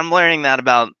shitty, and I'm learning that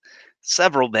about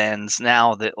several bands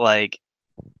now that like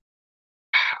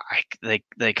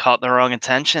they caught the wrong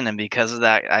attention, and because of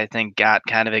that, I think got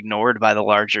kind of ignored by the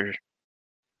larger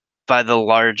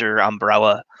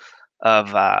umbrella of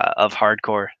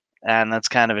hardcore, and that's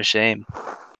kind of a shame.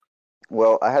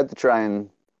 Well, I had to try and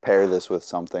pair this with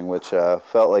something, which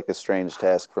felt like a strange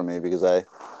task for me because I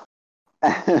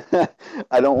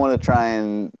don't want to try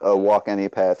and walk any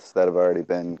paths that have already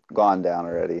been gone down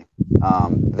already.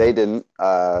 They didn't,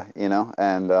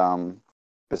 and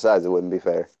besides, it wouldn't be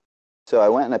fair. So I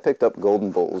went and I picked up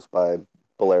Golden Bowls by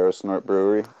Bolero Snort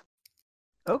Brewery.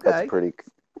 Okay. That's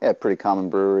a pretty common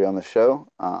brewery on the show.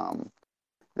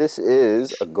 This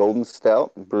is a golden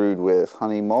stout brewed with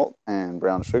honey malt and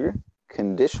brown sugar,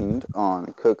 conditioned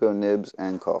on cocoa nibs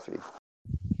and coffee.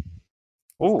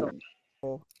 Ooh.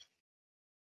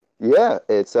 Yeah,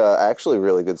 it's actually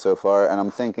really good so far, and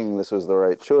I'm thinking this was the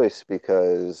right choice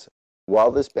because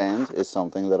while this band is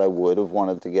something that I would have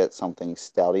wanted to get something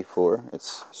stouty for,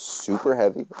 it's super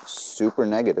heavy, super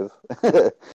negative.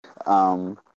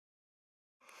 um,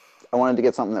 I wanted to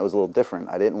get something that was a little different.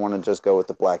 I didn't want to just go with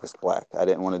the blackest black. I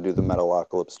didn't want to do the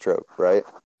Metalocalypse trope, right?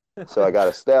 So I got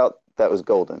a stout that was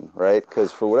golden, right?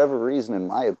 Because for whatever reason, in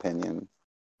my opinion,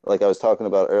 like I was talking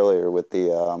about earlier with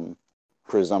the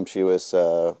presumptuous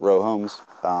row homes,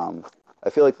 I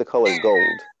feel like the color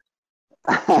gold.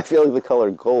 I feel like the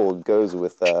color gold goes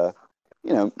with,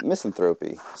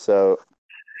 misanthropy. So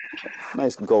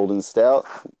nice golden stout.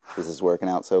 This is working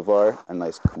out so far. A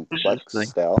nice complex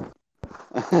stout.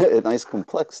 A nice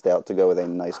complex stout to go with a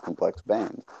nice complex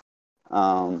band.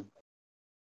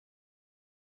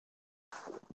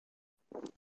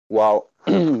 While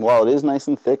while it is nice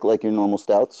and thick like your normal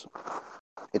stouts,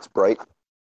 it's bright,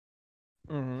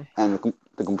 and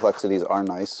the complexities are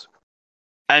nice.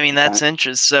 I mean, that's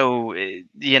interesting. So,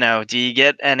 do you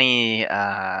get any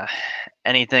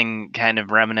anything kind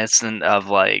of reminiscent of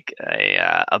like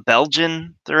a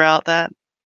Belgian throughout that?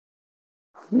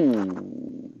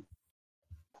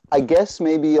 I guess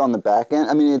maybe on the back end.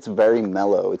 I mean, it's very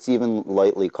mellow. It's even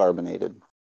lightly carbonated.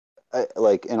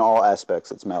 Like in all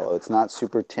aspects, it's mellow. It's not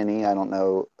super tinny. I don't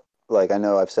know. Like I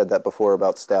know I've said that before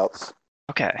about stouts.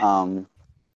 Okay.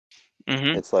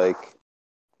 It's like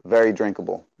very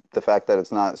drinkable. The fact that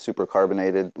it's not super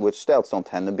carbonated, which stouts don't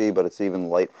tend to be, but it's even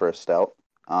light for a stout.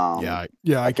 I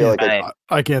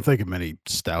can't think of many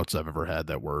stouts I've ever had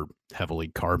that were heavily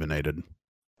carbonated.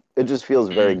 It just feels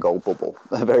very gulpable,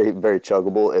 very, very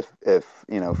chuggable. If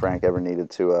Frank ever needed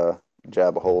to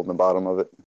jab a hole in the bottom of it.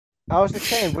 I was just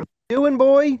saying, what are you doing,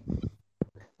 boy?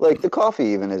 Like the coffee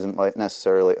even isn't like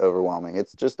necessarily overwhelming.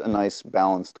 It's just a nice,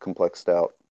 balanced, complex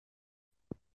stout.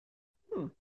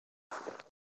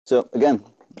 So again,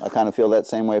 I kind of feel that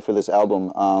same way for this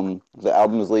album. The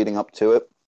albums leading up to it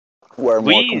were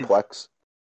more complex.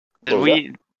 Did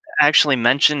we actually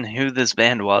mention who this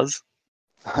band was?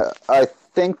 I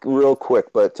think real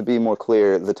quick, but to be more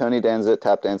clear, the Tony Danza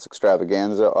Tap Dance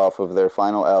Extravaganza off of their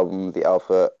final album, The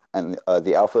Alpha and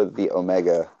the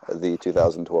Omega, the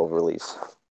 2012 release.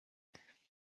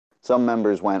 Some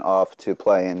members went off to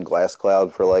play in Glass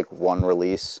Cloud for like one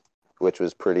release, which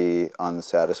was pretty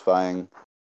unsatisfying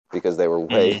because they were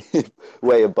way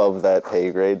way above that pay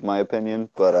grade, in my opinion.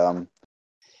 But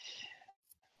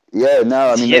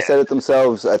they said it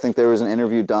themselves. I think there was an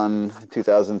interview done in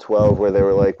 2012 where they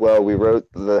were like, well, we wrote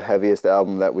the heaviest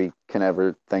album that we can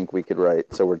ever think we could write,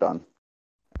 so we're done.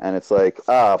 And it's like,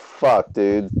 fuck,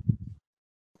 dude.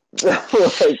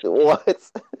 Like, what?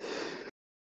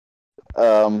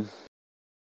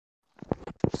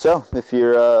 So if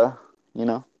you're,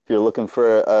 if you're looking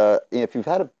for, if you've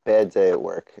had a bad day at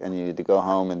work and you need to go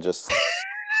home and just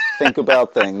think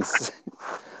about things,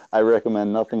 I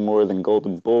recommend nothing more than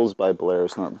Golden Bulls by Bolero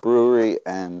Snort Brewery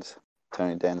and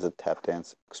Tony Danza Tap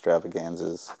Dance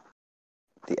Extravaganza's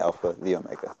The Alpha, the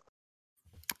Omega.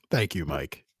 Thank you,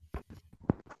 Mike.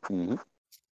 Mm-hmm.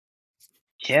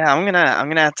 Yeah, I'm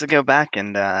gonna have to go back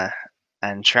and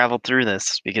travel through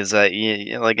this because,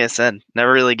 like I said,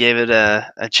 never really gave it a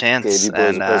chance. Gave you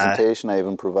boys a presentation. I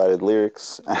even provided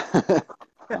lyrics. I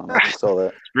don't know if you saw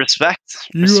that.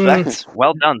 Respect.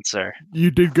 Well done, sir.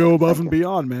 You did go above and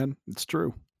beyond, man. It's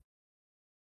true.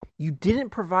 You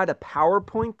didn't provide a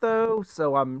PowerPoint though,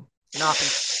 so I'm knocking.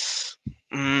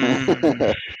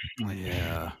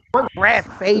 Yeah. One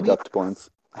breath, baby. Deduct points.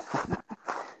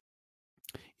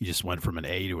 You just went from an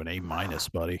A to an A minus,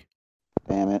 buddy.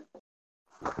 Damn it.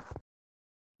 All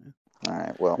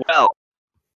right. Well,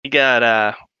 we got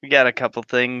a couple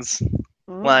things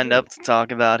lined up to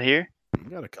talk about here. We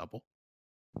got a couple.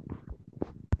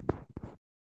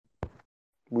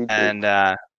 And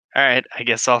all right, I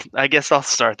guess I'll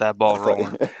start that ball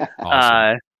rolling.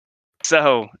 Awesome.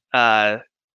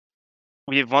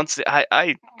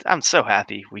 I'm so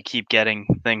happy we keep getting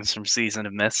things from Season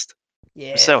of Mist.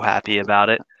 Yeah. I'm so happy about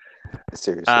it.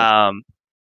 Seriously.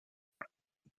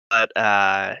 But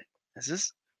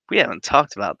we haven't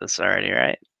talked about this already,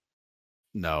 right?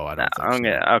 No, I don't think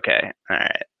so. Okay. All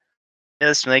right.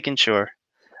 Just making sure.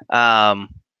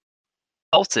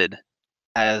 Halted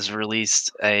has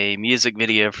released a music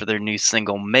video for their new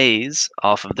single Maze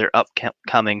off of their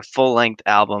upcoming full-length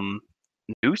album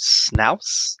Noose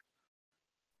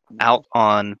out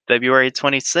on February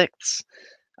 26th.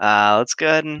 Let's go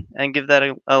ahead and give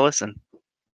that a listen.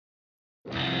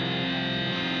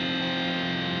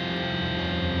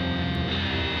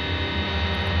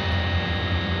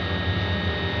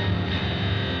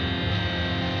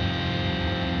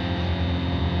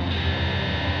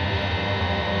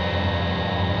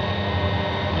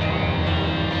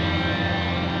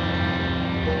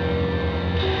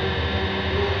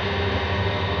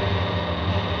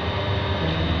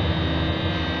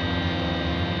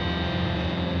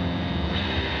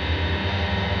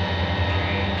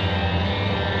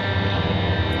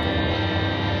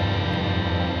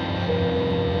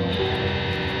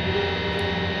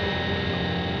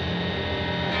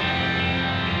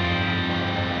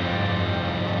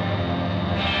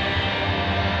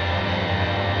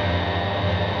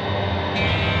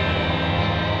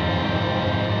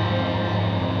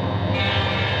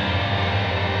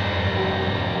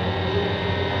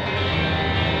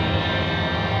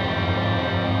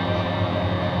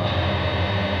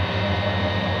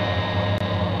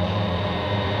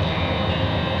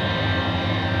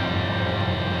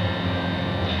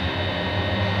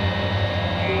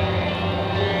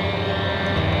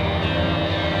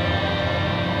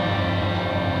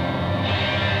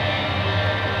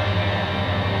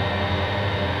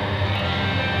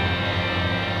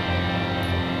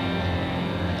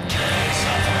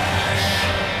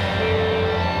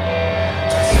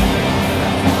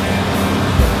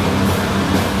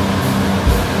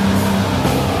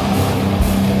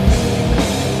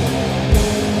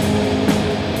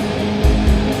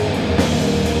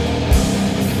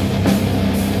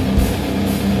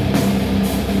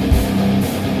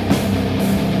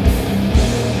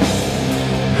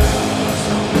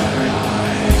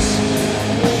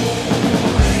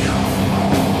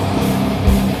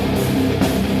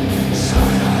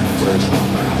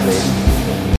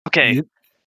 Okay,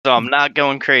 so I'm not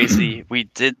going crazy. We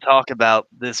did talk about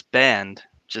this band,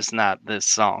 just not this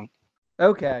song.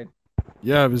 Okay.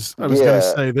 Yeah, I was gonna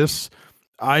say this.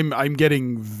 I'm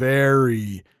getting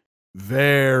very,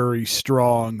 very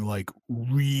strong, like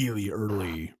really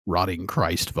early Rotting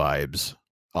Christ vibes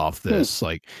off this.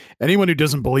 Like anyone who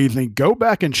doesn't believe me, go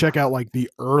back and check out like the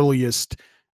earliest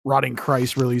Rotting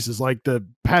Christ releases, like the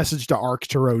Passage to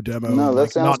Arcturo demo. No, that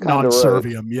like sounds not kinda right.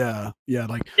 Servium. Yeah.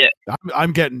 Like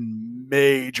I'm getting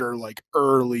major like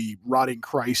early Rotting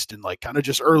Christ and like kind of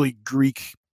just early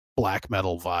Greek black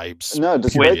metal vibes. No,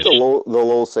 despite the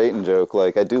lol Satan joke,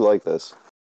 like I do like this.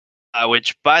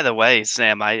 Which, by the way,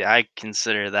 Sam, I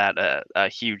consider that a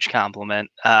huge compliment.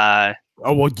 Oh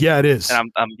well, yeah, it is.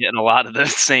 And I'm getting a lot of the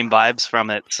same vibes from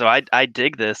it, so I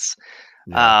dig this.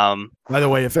 Yeah. By the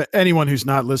way, if anyone who's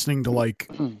not listening to like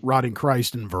Rotting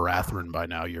Christ and Varathron by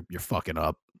now, you're fucking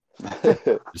up.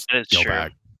 Just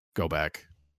go back.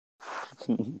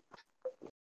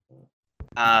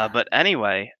 But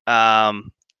anyway, that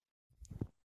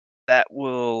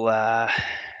will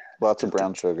lots of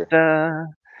brown sugar.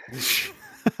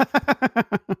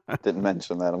 Didn't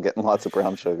mention that. I'm getting lots of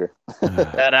brown sugar.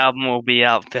 That album will be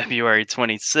out February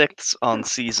 26th on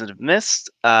Season of Mist.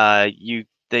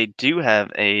 They do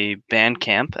have a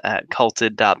Bandcamp at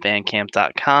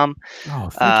culted.bandcamp.com. Oh,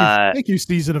 thank you,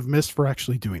 Season of Mist, for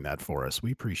actually doing that for us.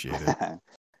 We appreciate it.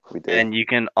 We did. And you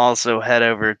can also head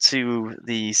over to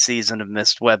the Season of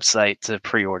Mist website to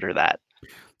pre-order that.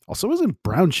 Also, isn't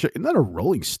Brown Sugar, isn't that a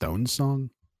Rolling Stones song?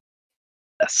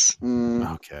 Yes.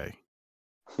 Okay.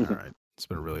 All right. It's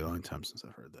been a really long time since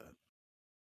I've heard that.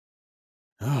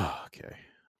 Oh, okay.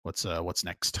 What's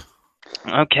next?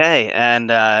 Okay,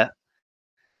 and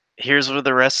here's where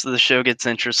the rest of the show gets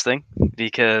interesting,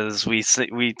 because we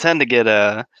tend to get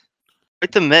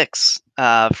quite the mix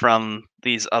from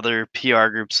these other PR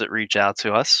groups that reach out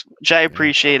to us, which I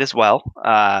appreciate as well.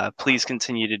 Please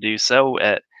continue to do so.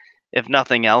 If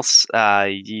nothing else,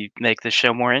 you make the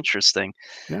show more interesting.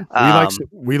 Yeah,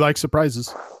 we like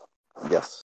surprises.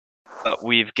 Yes. But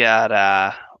we've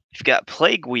got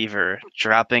Plague Weaver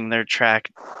dropping their track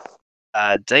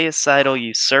Deicidal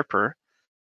Usurper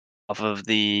off of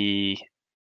a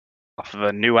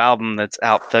new album that's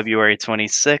out February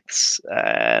 26th,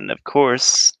 and of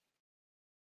course,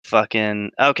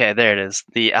 okay, there it is.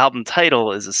 The album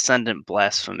title is Ascendant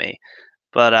Blasphemy,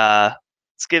 but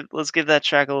let's give that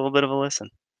track a little bit of a listen.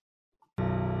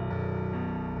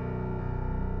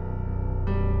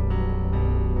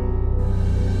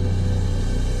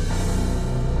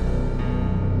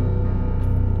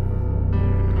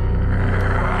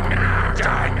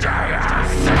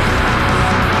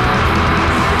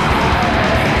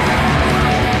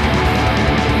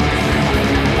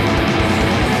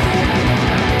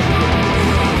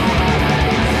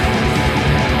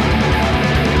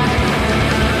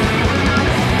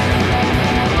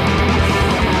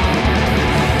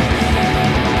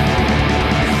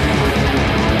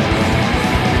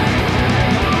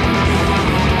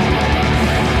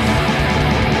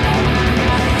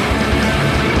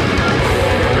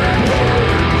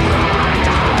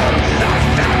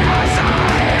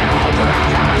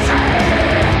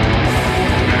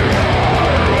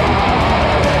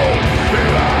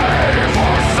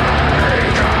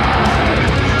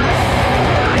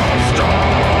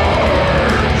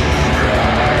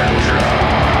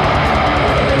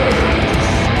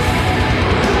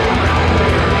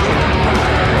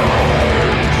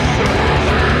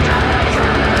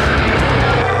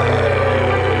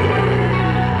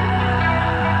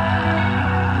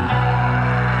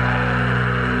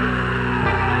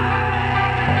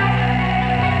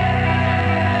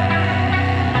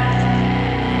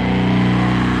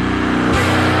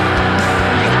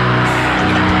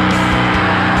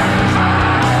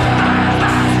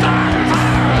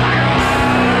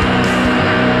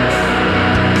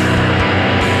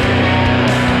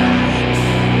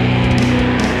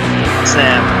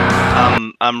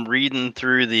 I'm reading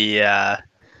through the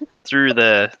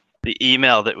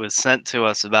email that was sent to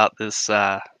us about this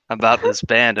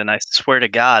band, and I swear to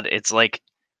God, it's like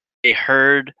they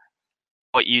heard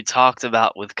what you talked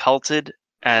about with Culted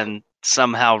and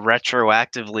somehow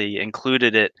retroactively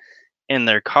included it in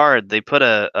their card. They put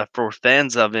a For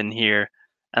Fans of in here,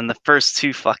 and the first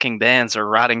two fucking bands are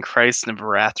Rotting Christ and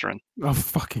Varathron. Oh,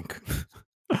 fucking.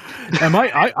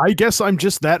 I guess I'm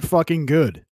just that fucking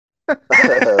good.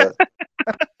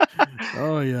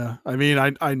 Oh yeah. I mean,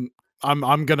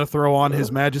 I'm gonna throw on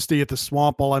His Majesty at the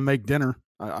Swamp while I make dinner.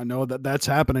 I know that's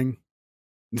happening.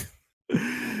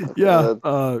 Yeah.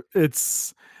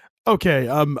 It's okay.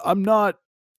 I'm not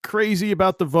crazy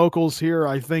about the vocals here.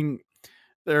 I think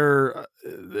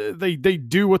they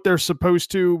do what they're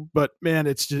supposed to, but man,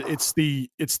 it's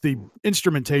the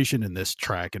instrumentation in this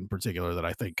track in particular that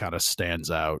I think kind of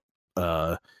stands out.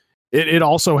 It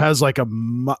also has like a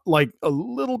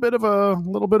little bit of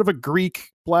a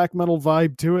Greek black metal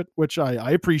vibe to it, which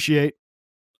I appreciate.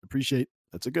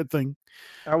 That's a good thing.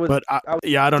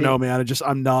 I don't know, man.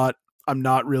 I'm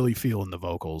not really feeling the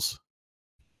vocals.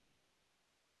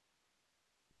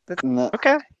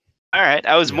 Okay. All right.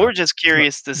 I was more just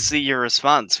curious to see your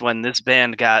response when this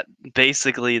band got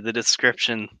basically the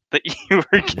description that you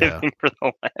were giving for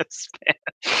the last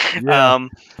band,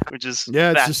 which is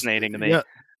fascinating to me. Yeah,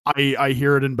 I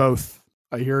hear it in both.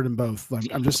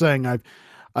 I'm just saying I've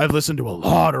listened to a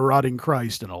lot of Rotting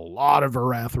Christ and a lot of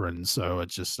Varathron, so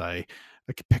it's just I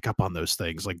could pick up on those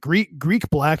things. Like Greek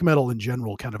black metal in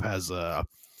general kind of has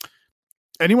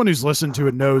anyone who's listened to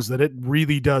it knows that it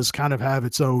really does kind of have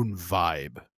its own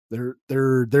vibe. There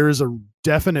is a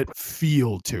definite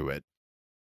feel to it.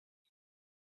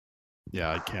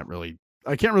 Yeah, I can't really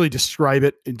describe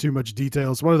it in too much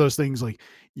detail. It's one of those things like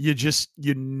you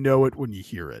know it when you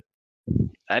hear it.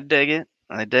 I dig it.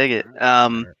 But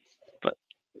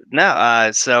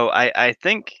no, so I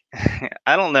think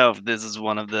I don't know if this is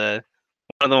one of the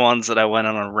ones that I went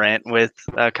on a rant with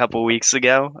a couple weeks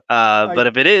ago. But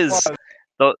if it is,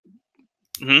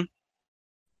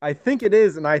 I think it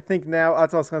is, and I think now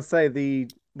that's what I was gonna say.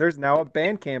 There's now a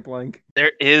Bandcamp link.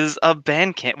 There is a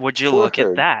Bandcamp. Would you look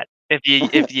at that? If you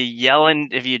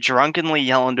drunkenly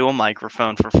yell into a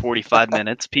microphone for 45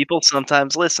 minutes, people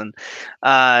sometimes listen.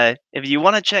 If you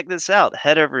want to check this out,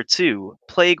 head over to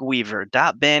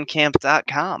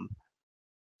plagueweaver.bandcamp.com.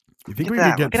 You think look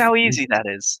at how easy that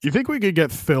is. Do you think we could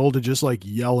get Phil to just like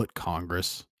yell at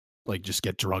Congress? Like just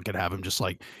get drunk and have him just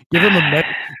like give him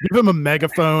a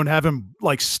megaphone, have him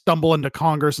like stumble into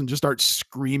Congress and just start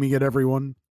screaming at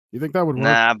everyone. You think that would work?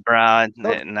 Nah, bro.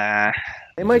 Nah.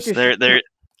 They might just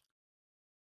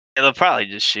they'll probably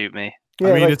just shoot me. Yeah,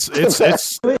 I mean,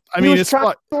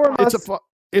 like,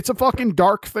 it's a fucking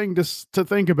dark thing to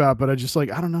think about, but I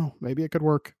don't know. Maybe it could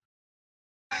work.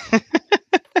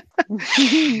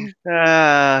 Who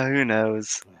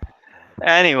knows?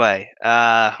 Anyway,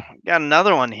 got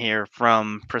another one here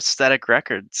from Prosthetic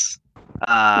Records.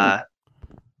 That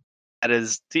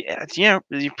is, do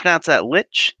you pronounce that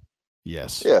Lich?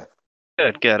 Yes. Yeah.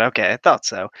 Good. Okay, I thought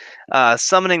so.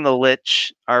 Summoning the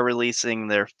Lich are releasing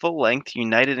their full-length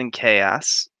United in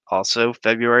Chaos, also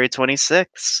February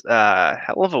 26th.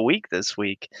 Hell of a week this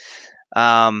week.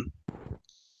 They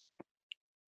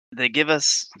give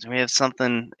us. Do we have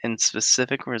something in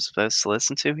specific we're supposed to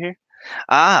listen to here?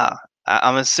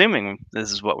 I'm assuming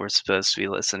this is what we're supposed to be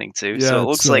listening to. Yeah, so it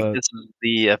looks like this is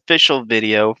the official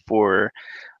video for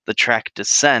the track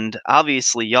Descend.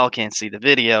 Obviously, y'all can't see the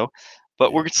video,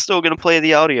 but we're still going to play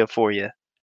the audio for you.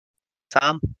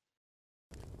 Tom?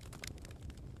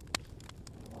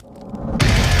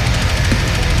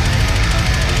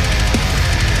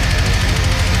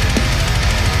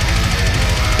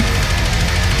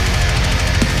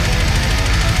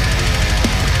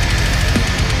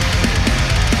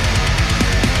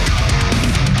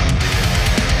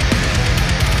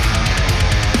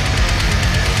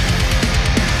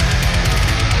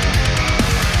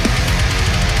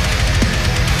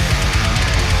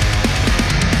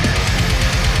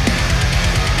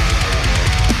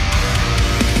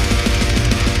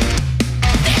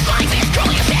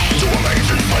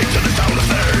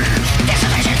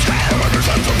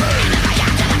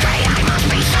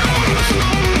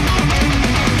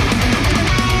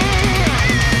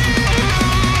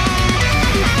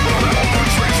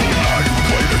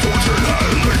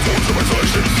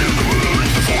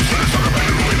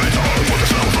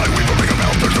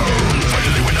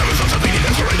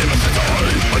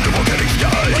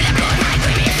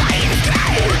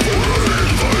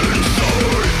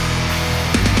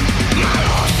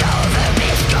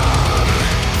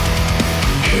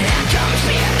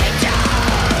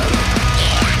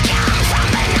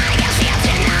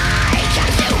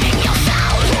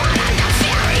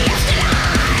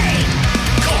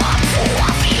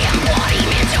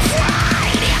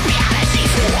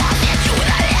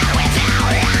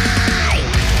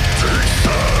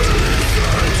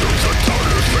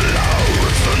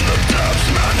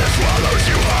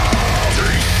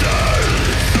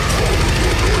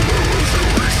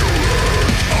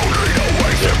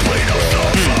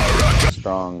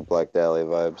 Black Dahlia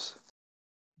vibes.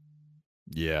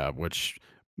 Yeah, which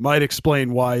might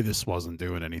explain why this wasn't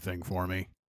doing anything for me.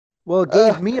 Well, it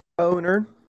gave me a boner.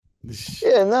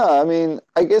 Yeah, no, I mean,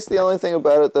 I guess the only thing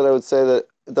about it that I would say that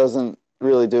doesn't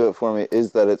really do it for me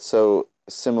is that it's so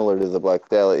similar to the Black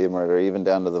Dahlia murder, even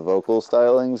down to the vocal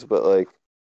stylings, but like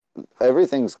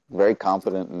everything's very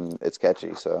competent and it's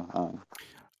catchy. So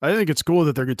I think it's cool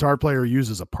that their guitar player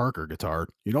uses a Parker guitar.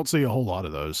 You don't see a whole lot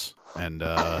of those, and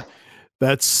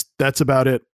that's about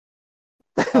it.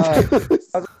 I was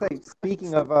gonna say,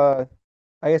 speaking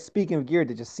of gear,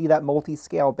 did you see that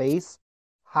multi-scale bass?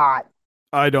 Hot.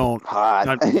 I don't. hot.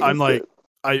 I'm like,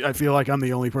 I feel like I'm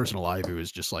the only person alive who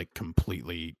is just like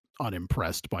completely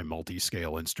unimpressed by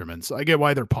multi-scale instruments. I get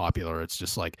why they're popular. It's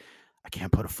just like, I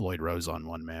can't put a Floyd Rose on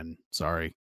one, man.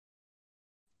 Sorry.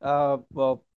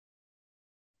 Well,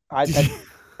 that's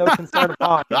no concern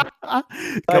of mine.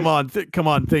 Come on,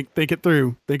 think it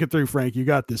through. Think it through, Frank. You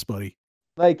got this, buddy.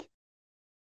 Like,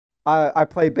 I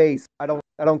play bass. I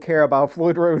don't care about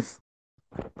Floyd Rose.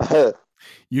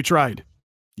 You tried.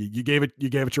 You gave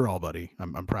it your all, buddy.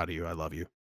 I'm proud of you. I love you.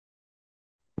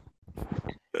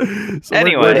 So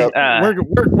Anyway, where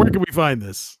can we find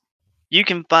this? You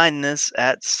can find this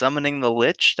at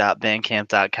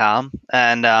summoningthelich.bandcamp.com.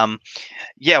 And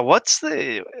yeah, what's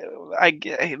my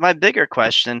bigger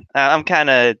question? I'm kind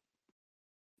of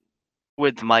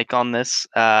with Mike on this.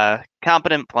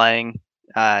 Competent playing,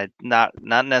 not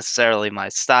necessarily my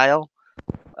style.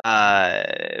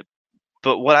 But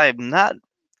what I'm not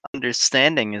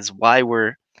understanding is why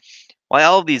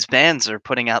all of these bands are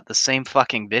putting out the same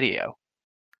fucking video.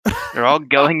 They're all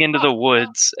going into the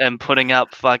woods and putting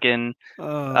up fucking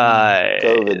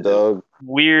COVID, dog.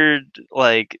 weird,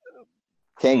 like,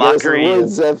 Can't mockery. get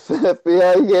us in the woods,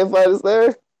 FBI. You can't find us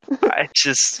there. I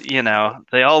just,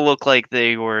 they all look like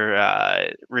they were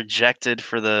rejected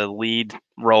for the lead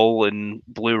role in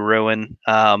Blue Ruin.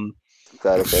 Side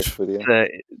effects video.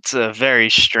 It's a very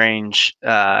strange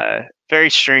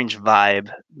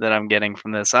vibe that I'm getting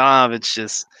from this. I don't know if it's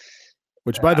just.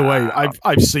 Which, by the way,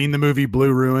 I've seen the movie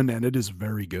Blue Ruin, and it is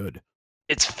very good.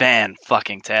 It's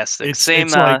fan-fucking-tastic.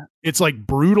 It's like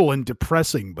brutal and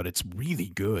depressing, but it's really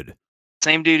good.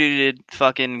 Same dude who did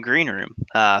fucking Green Room.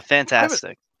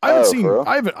 Fantastic. I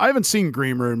haven't seen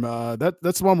Green Room.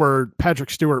 That's the one where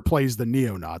Patrick Stewart plays the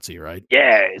neo-Nazi, right?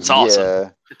 Yeah, it's awesome. Yeah.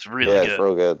 It's really good. It's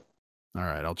real good. All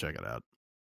right, I'll check it out.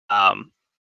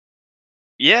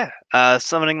 Yeah,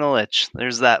 Summoning the Lich.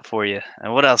 There's that for you.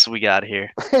 And what else we got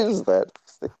here? What is that?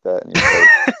 Stick that in your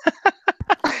face.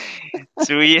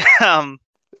 So we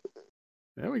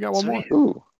Yeah, we got one more.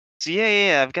 Ooh. So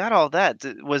yeah, I've got all that.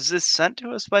 Was this sent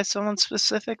to us by someone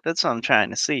specific? That's what I'm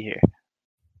trying to see here.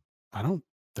 I don't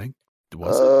think it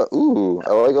was. Ooh,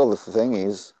 I like all the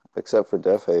thingies except for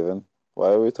Death Haven. Why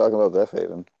are we talking about Death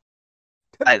Haven?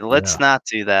 Let's not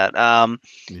do that.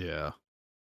 Yeah.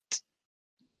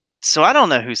 So I don't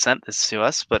know who sent this to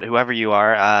us, but whoever you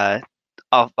are,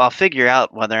 I'll figure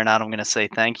out whether or not I'm going to say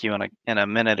thank you in a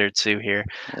minute or two here.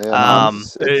 Yeah,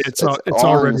 it's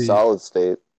already in solid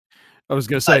state. I was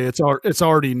gonna say it's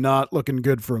already not looking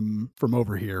good from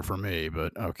over here for me,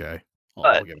 but okay,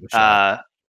 I'll give it a shot.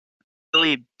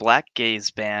 Really black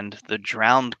gaze band, The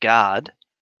Drowned God,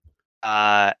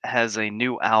 has a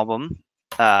new album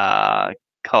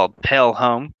called Pale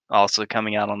Home, also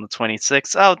coming out on the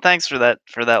 26th. Oh, thanks for that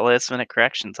last minute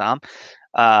correction, Tom.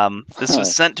 This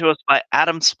was sent to us by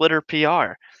Adam Splitter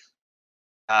PR.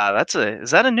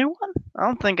 Is that a new one? I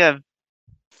don't think I'm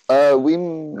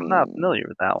not familiar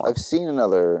with that one. I've seen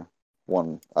another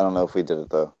one. I don't know if we did it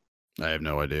though. I have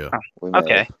no idea.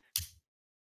 Okay.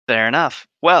 Fair enough.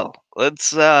 Well,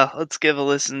 let's give a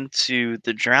listen to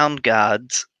The Drowned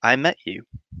Gods, I Met You.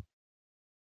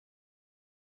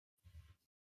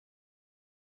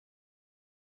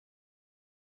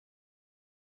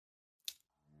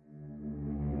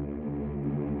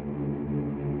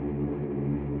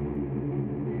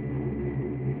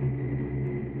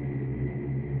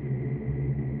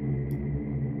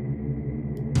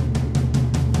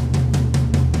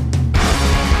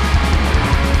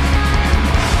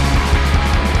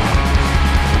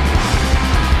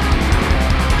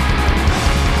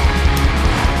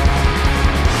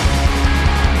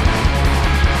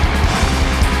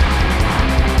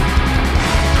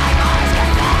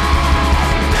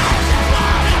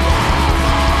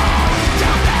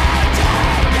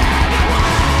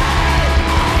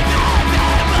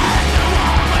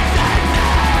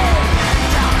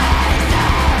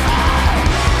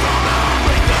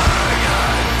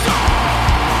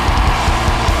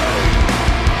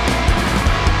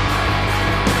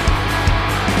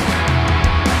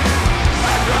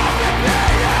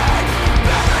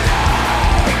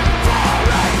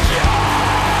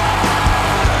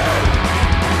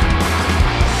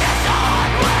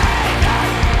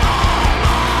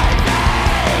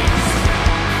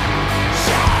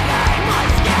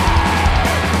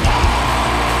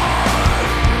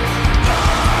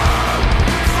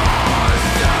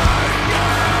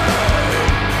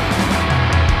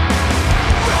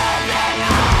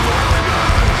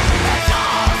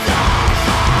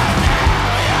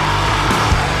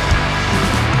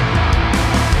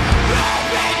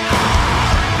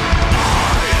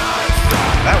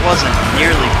 That wasn't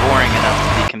nearly boring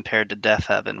enough to be compared to Death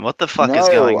Heaven. What the fuck is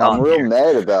going on I'm real here?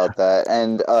 mad about that.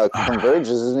 And Converge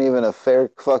isn't even a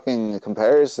fair fucking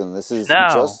comparison. This is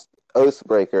just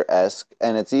Oathbreaker-esque,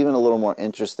 and it's even a little more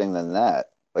interesting than that.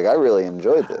 Like, I really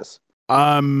enjoyed this.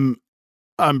 I'm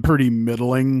pretty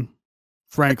middling,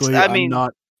 frankly. I'm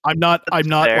not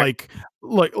like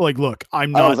look,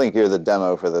 I'm not. I don't think you're the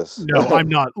demo for this. No, I'm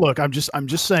not. Look, I'm just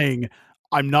saying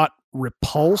I'm not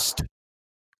repulsed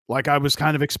like I was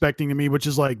kind of expecting to me, which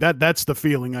is like that's the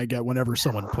feeling I get whenever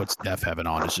someone puts Death Heaven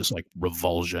on. It's just like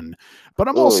revulsion. But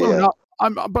I'm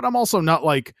I'm also not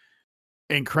like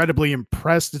incredibly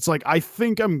impressed. It's like I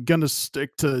think I'm gonna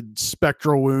stick to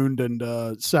Spectral Wound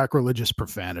and Sacrilegious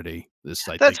Profanity. That's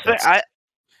fair. I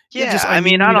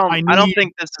don't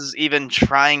think this is even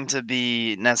trying to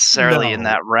be necessarily in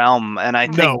that realm. And I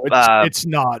think it's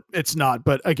not.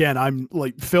 But again, I'm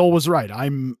like Phil was right.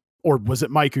 Or was it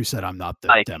Mike who said I'm not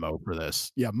the demo for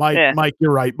this? Yeah, Mike,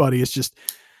 you're right, buddy. It's just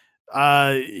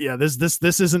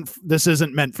this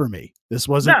isn't meant for me. This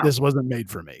wasn't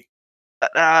made for me.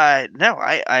 No,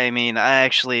 I mean, I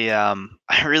actually, I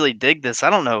really dig this. I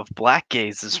don't know if black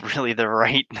gaze is really the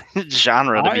right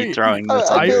genre to be throwing this.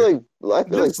 I feel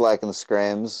like Black and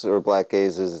Scrams or Black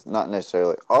Gaze is not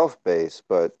necessarily off base,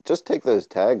 but just take those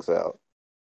tags out.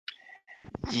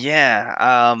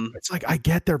 Yeah, it's like I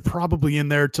get they're probably in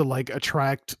there to like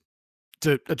attract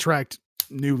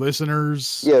new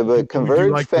listeners. Yeah, but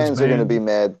Converge fans are going to be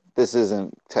mad this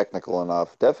isn't technical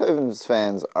enough. Death Heaven's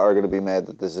fans are going to be mad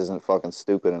that this isn't fucking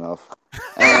stupid enough.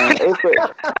 And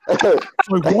Oathbreaker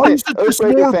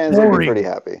fans will be pretty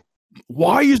happy.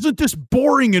 Why isn't this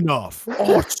boring enough?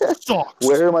 Oh, it sucks.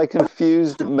 Where are my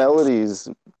confused melodies?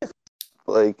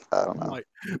 Like, I don't know.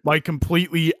 My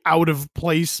completely out of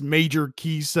place major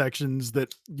key sections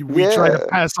that we try to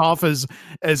pass off as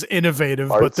innovative,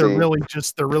 artsy. But they're really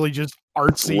just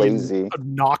artsy, lazy, and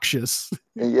obnoxious.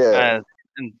 Yeah,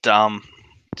 and dumb,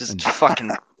 just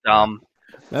fucking dumb.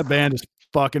 That band is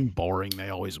fucking boring. They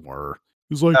always were.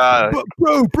 It was like,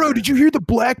 bro, did you hear the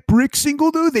Black Brick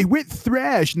single though? They went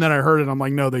thrash, and then I heard it. I'm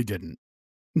like, no, they didn't.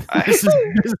 This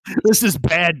is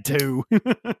bad too.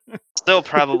 Still,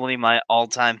 probably my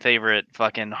all-time favorite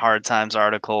fucking Hard Times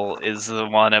article is the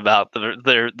one about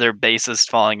their bassist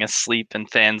falling asleep and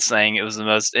fans saying it was the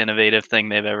most innovative thing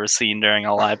they've ever seen during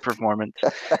a live performance.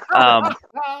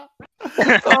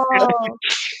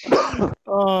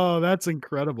 Oh, that's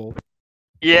incredible.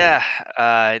 Yeah,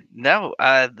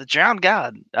 the Drowned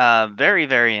God, very,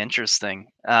 very interesting.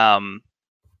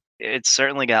 It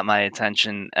certainly got my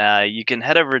attention. You can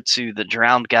head over to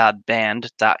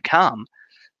thedrownedgodband.com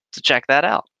to check that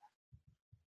out.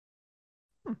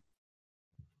 I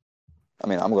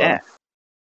mean, I'm going. Yeah.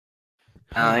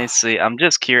 Let me see. I'm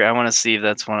just curious. I want to see if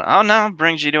that's one. Oh no, it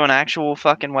brings you to an actual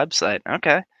fucking website.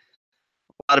 Okay. A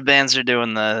lot of bands are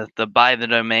doing the buy the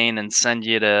domain and send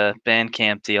you to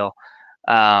Bandcamp deal.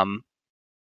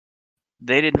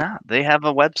 They did not. They have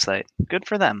a website. Good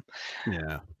for them.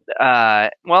 Yeah.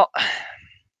 Well,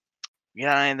 you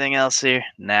got anything else here?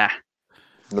 Nah.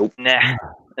 Nope. Nah.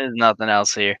 There's nothing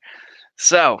else here.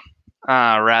 So,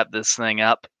 wrap this thing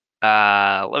up.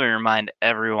 Let me remind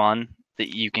everyone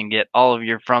that you can get all of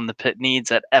your From the Pit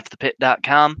needs at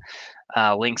fthepit.com.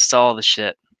 Links to all the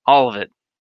shit. All of it.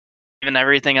 Even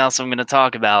everything else I'm going to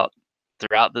talk about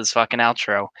throughout this fucking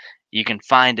outro. You can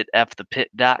find it at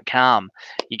fthepit.com.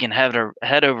 You can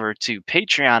head over to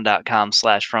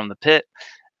patreon.com/fromthepit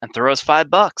and throw us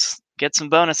 $5. Get some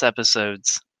bonus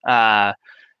episodes. I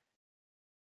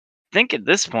think at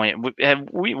this point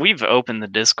we've opened the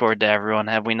Discord to everyone,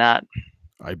 have we not?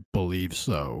 I believe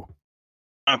so.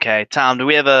 Okay, Tom, do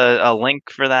we have a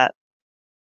link for that?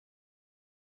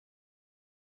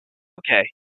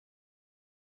 Okay.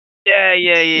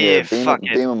 Yeah. Fuck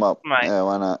it. Beam them up. Right. Yeah,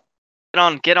 why not?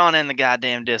 Get on in the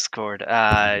goddamn Discord.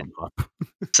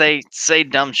 Say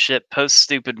dumb shit, post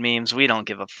stupid memes. We don't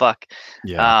give a fuck.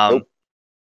 Yeah. Nope.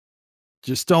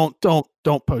 Just don't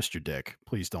post your dick.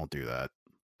 Please don't do that.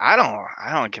 I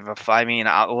don't give a fuck. I mean,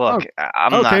 look,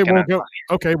 I'm not gonna.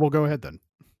 We'll go ahead then.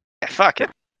 Yeah, fuck it.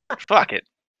 Fuck it.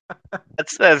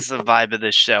 That's the vibe of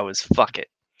this show. Is fuck it.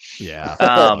 Yeah.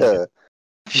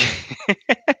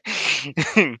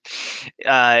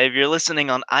 If you're listening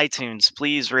on iTunes,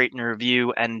 please rate and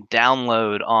review and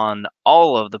download on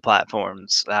all of the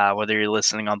platforms. Whether you're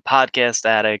listening on Podcast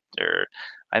Addict or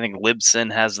I think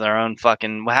Libsyn has their own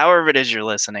fucking. However it is you're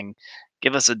listening,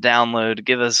 give us a download.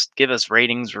 Give us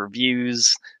ratings,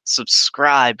 reviews.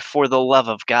 Subscribe, for the love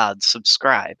of God.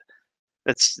 Subscribe.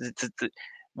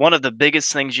 one of the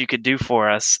biggest things you could do for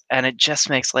us, and it just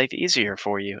makes life easier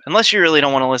for you. Unless you really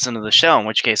don't want to listen to the show, in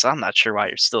which case I'm not sure why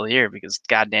you're still here, because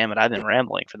God damn it, I've been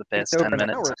rambling for the past 10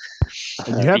 minutes.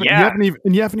 And you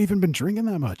haven't even been drinking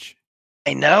that much.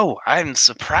 I know. I'm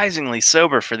surprisingly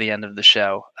sober for the end of the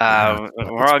show.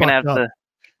 We're all gonna have to.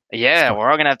 Yeah, we're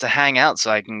all gonna have to hang out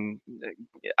so I can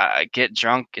get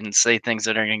drunk and say things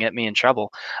that are gonna get me in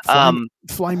trouble.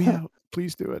 Fly me out,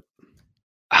 please do it.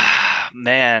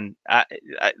 Man,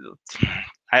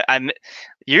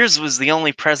 yours was the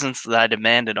only presence that I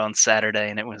demanded on Saturday,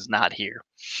 and it was not here.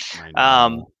 I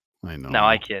know. No,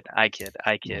 I kid.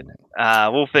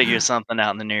 We'll figure something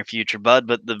out in the near future, bud.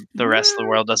 But the rest of the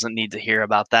world doesn't need to hear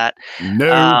about that.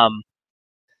 No.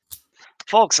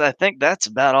 Folks, I think that's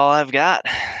about all I've got.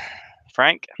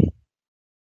 Frank?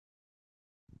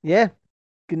 Yeah.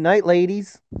 Good night,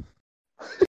 ladies.